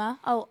Bama.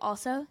 Oh,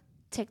 also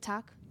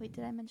TikTok. Wait,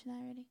 did I mention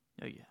that already?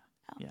 Oh,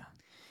 yeah. Yeah.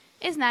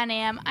 It's 9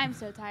 a.m. I'm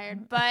so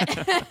tired. But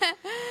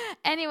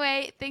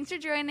anyway, thanks for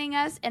joining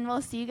us, and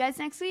we'll see you guys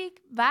next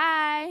week.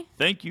 Bye.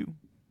 Thank you.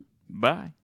 Bye.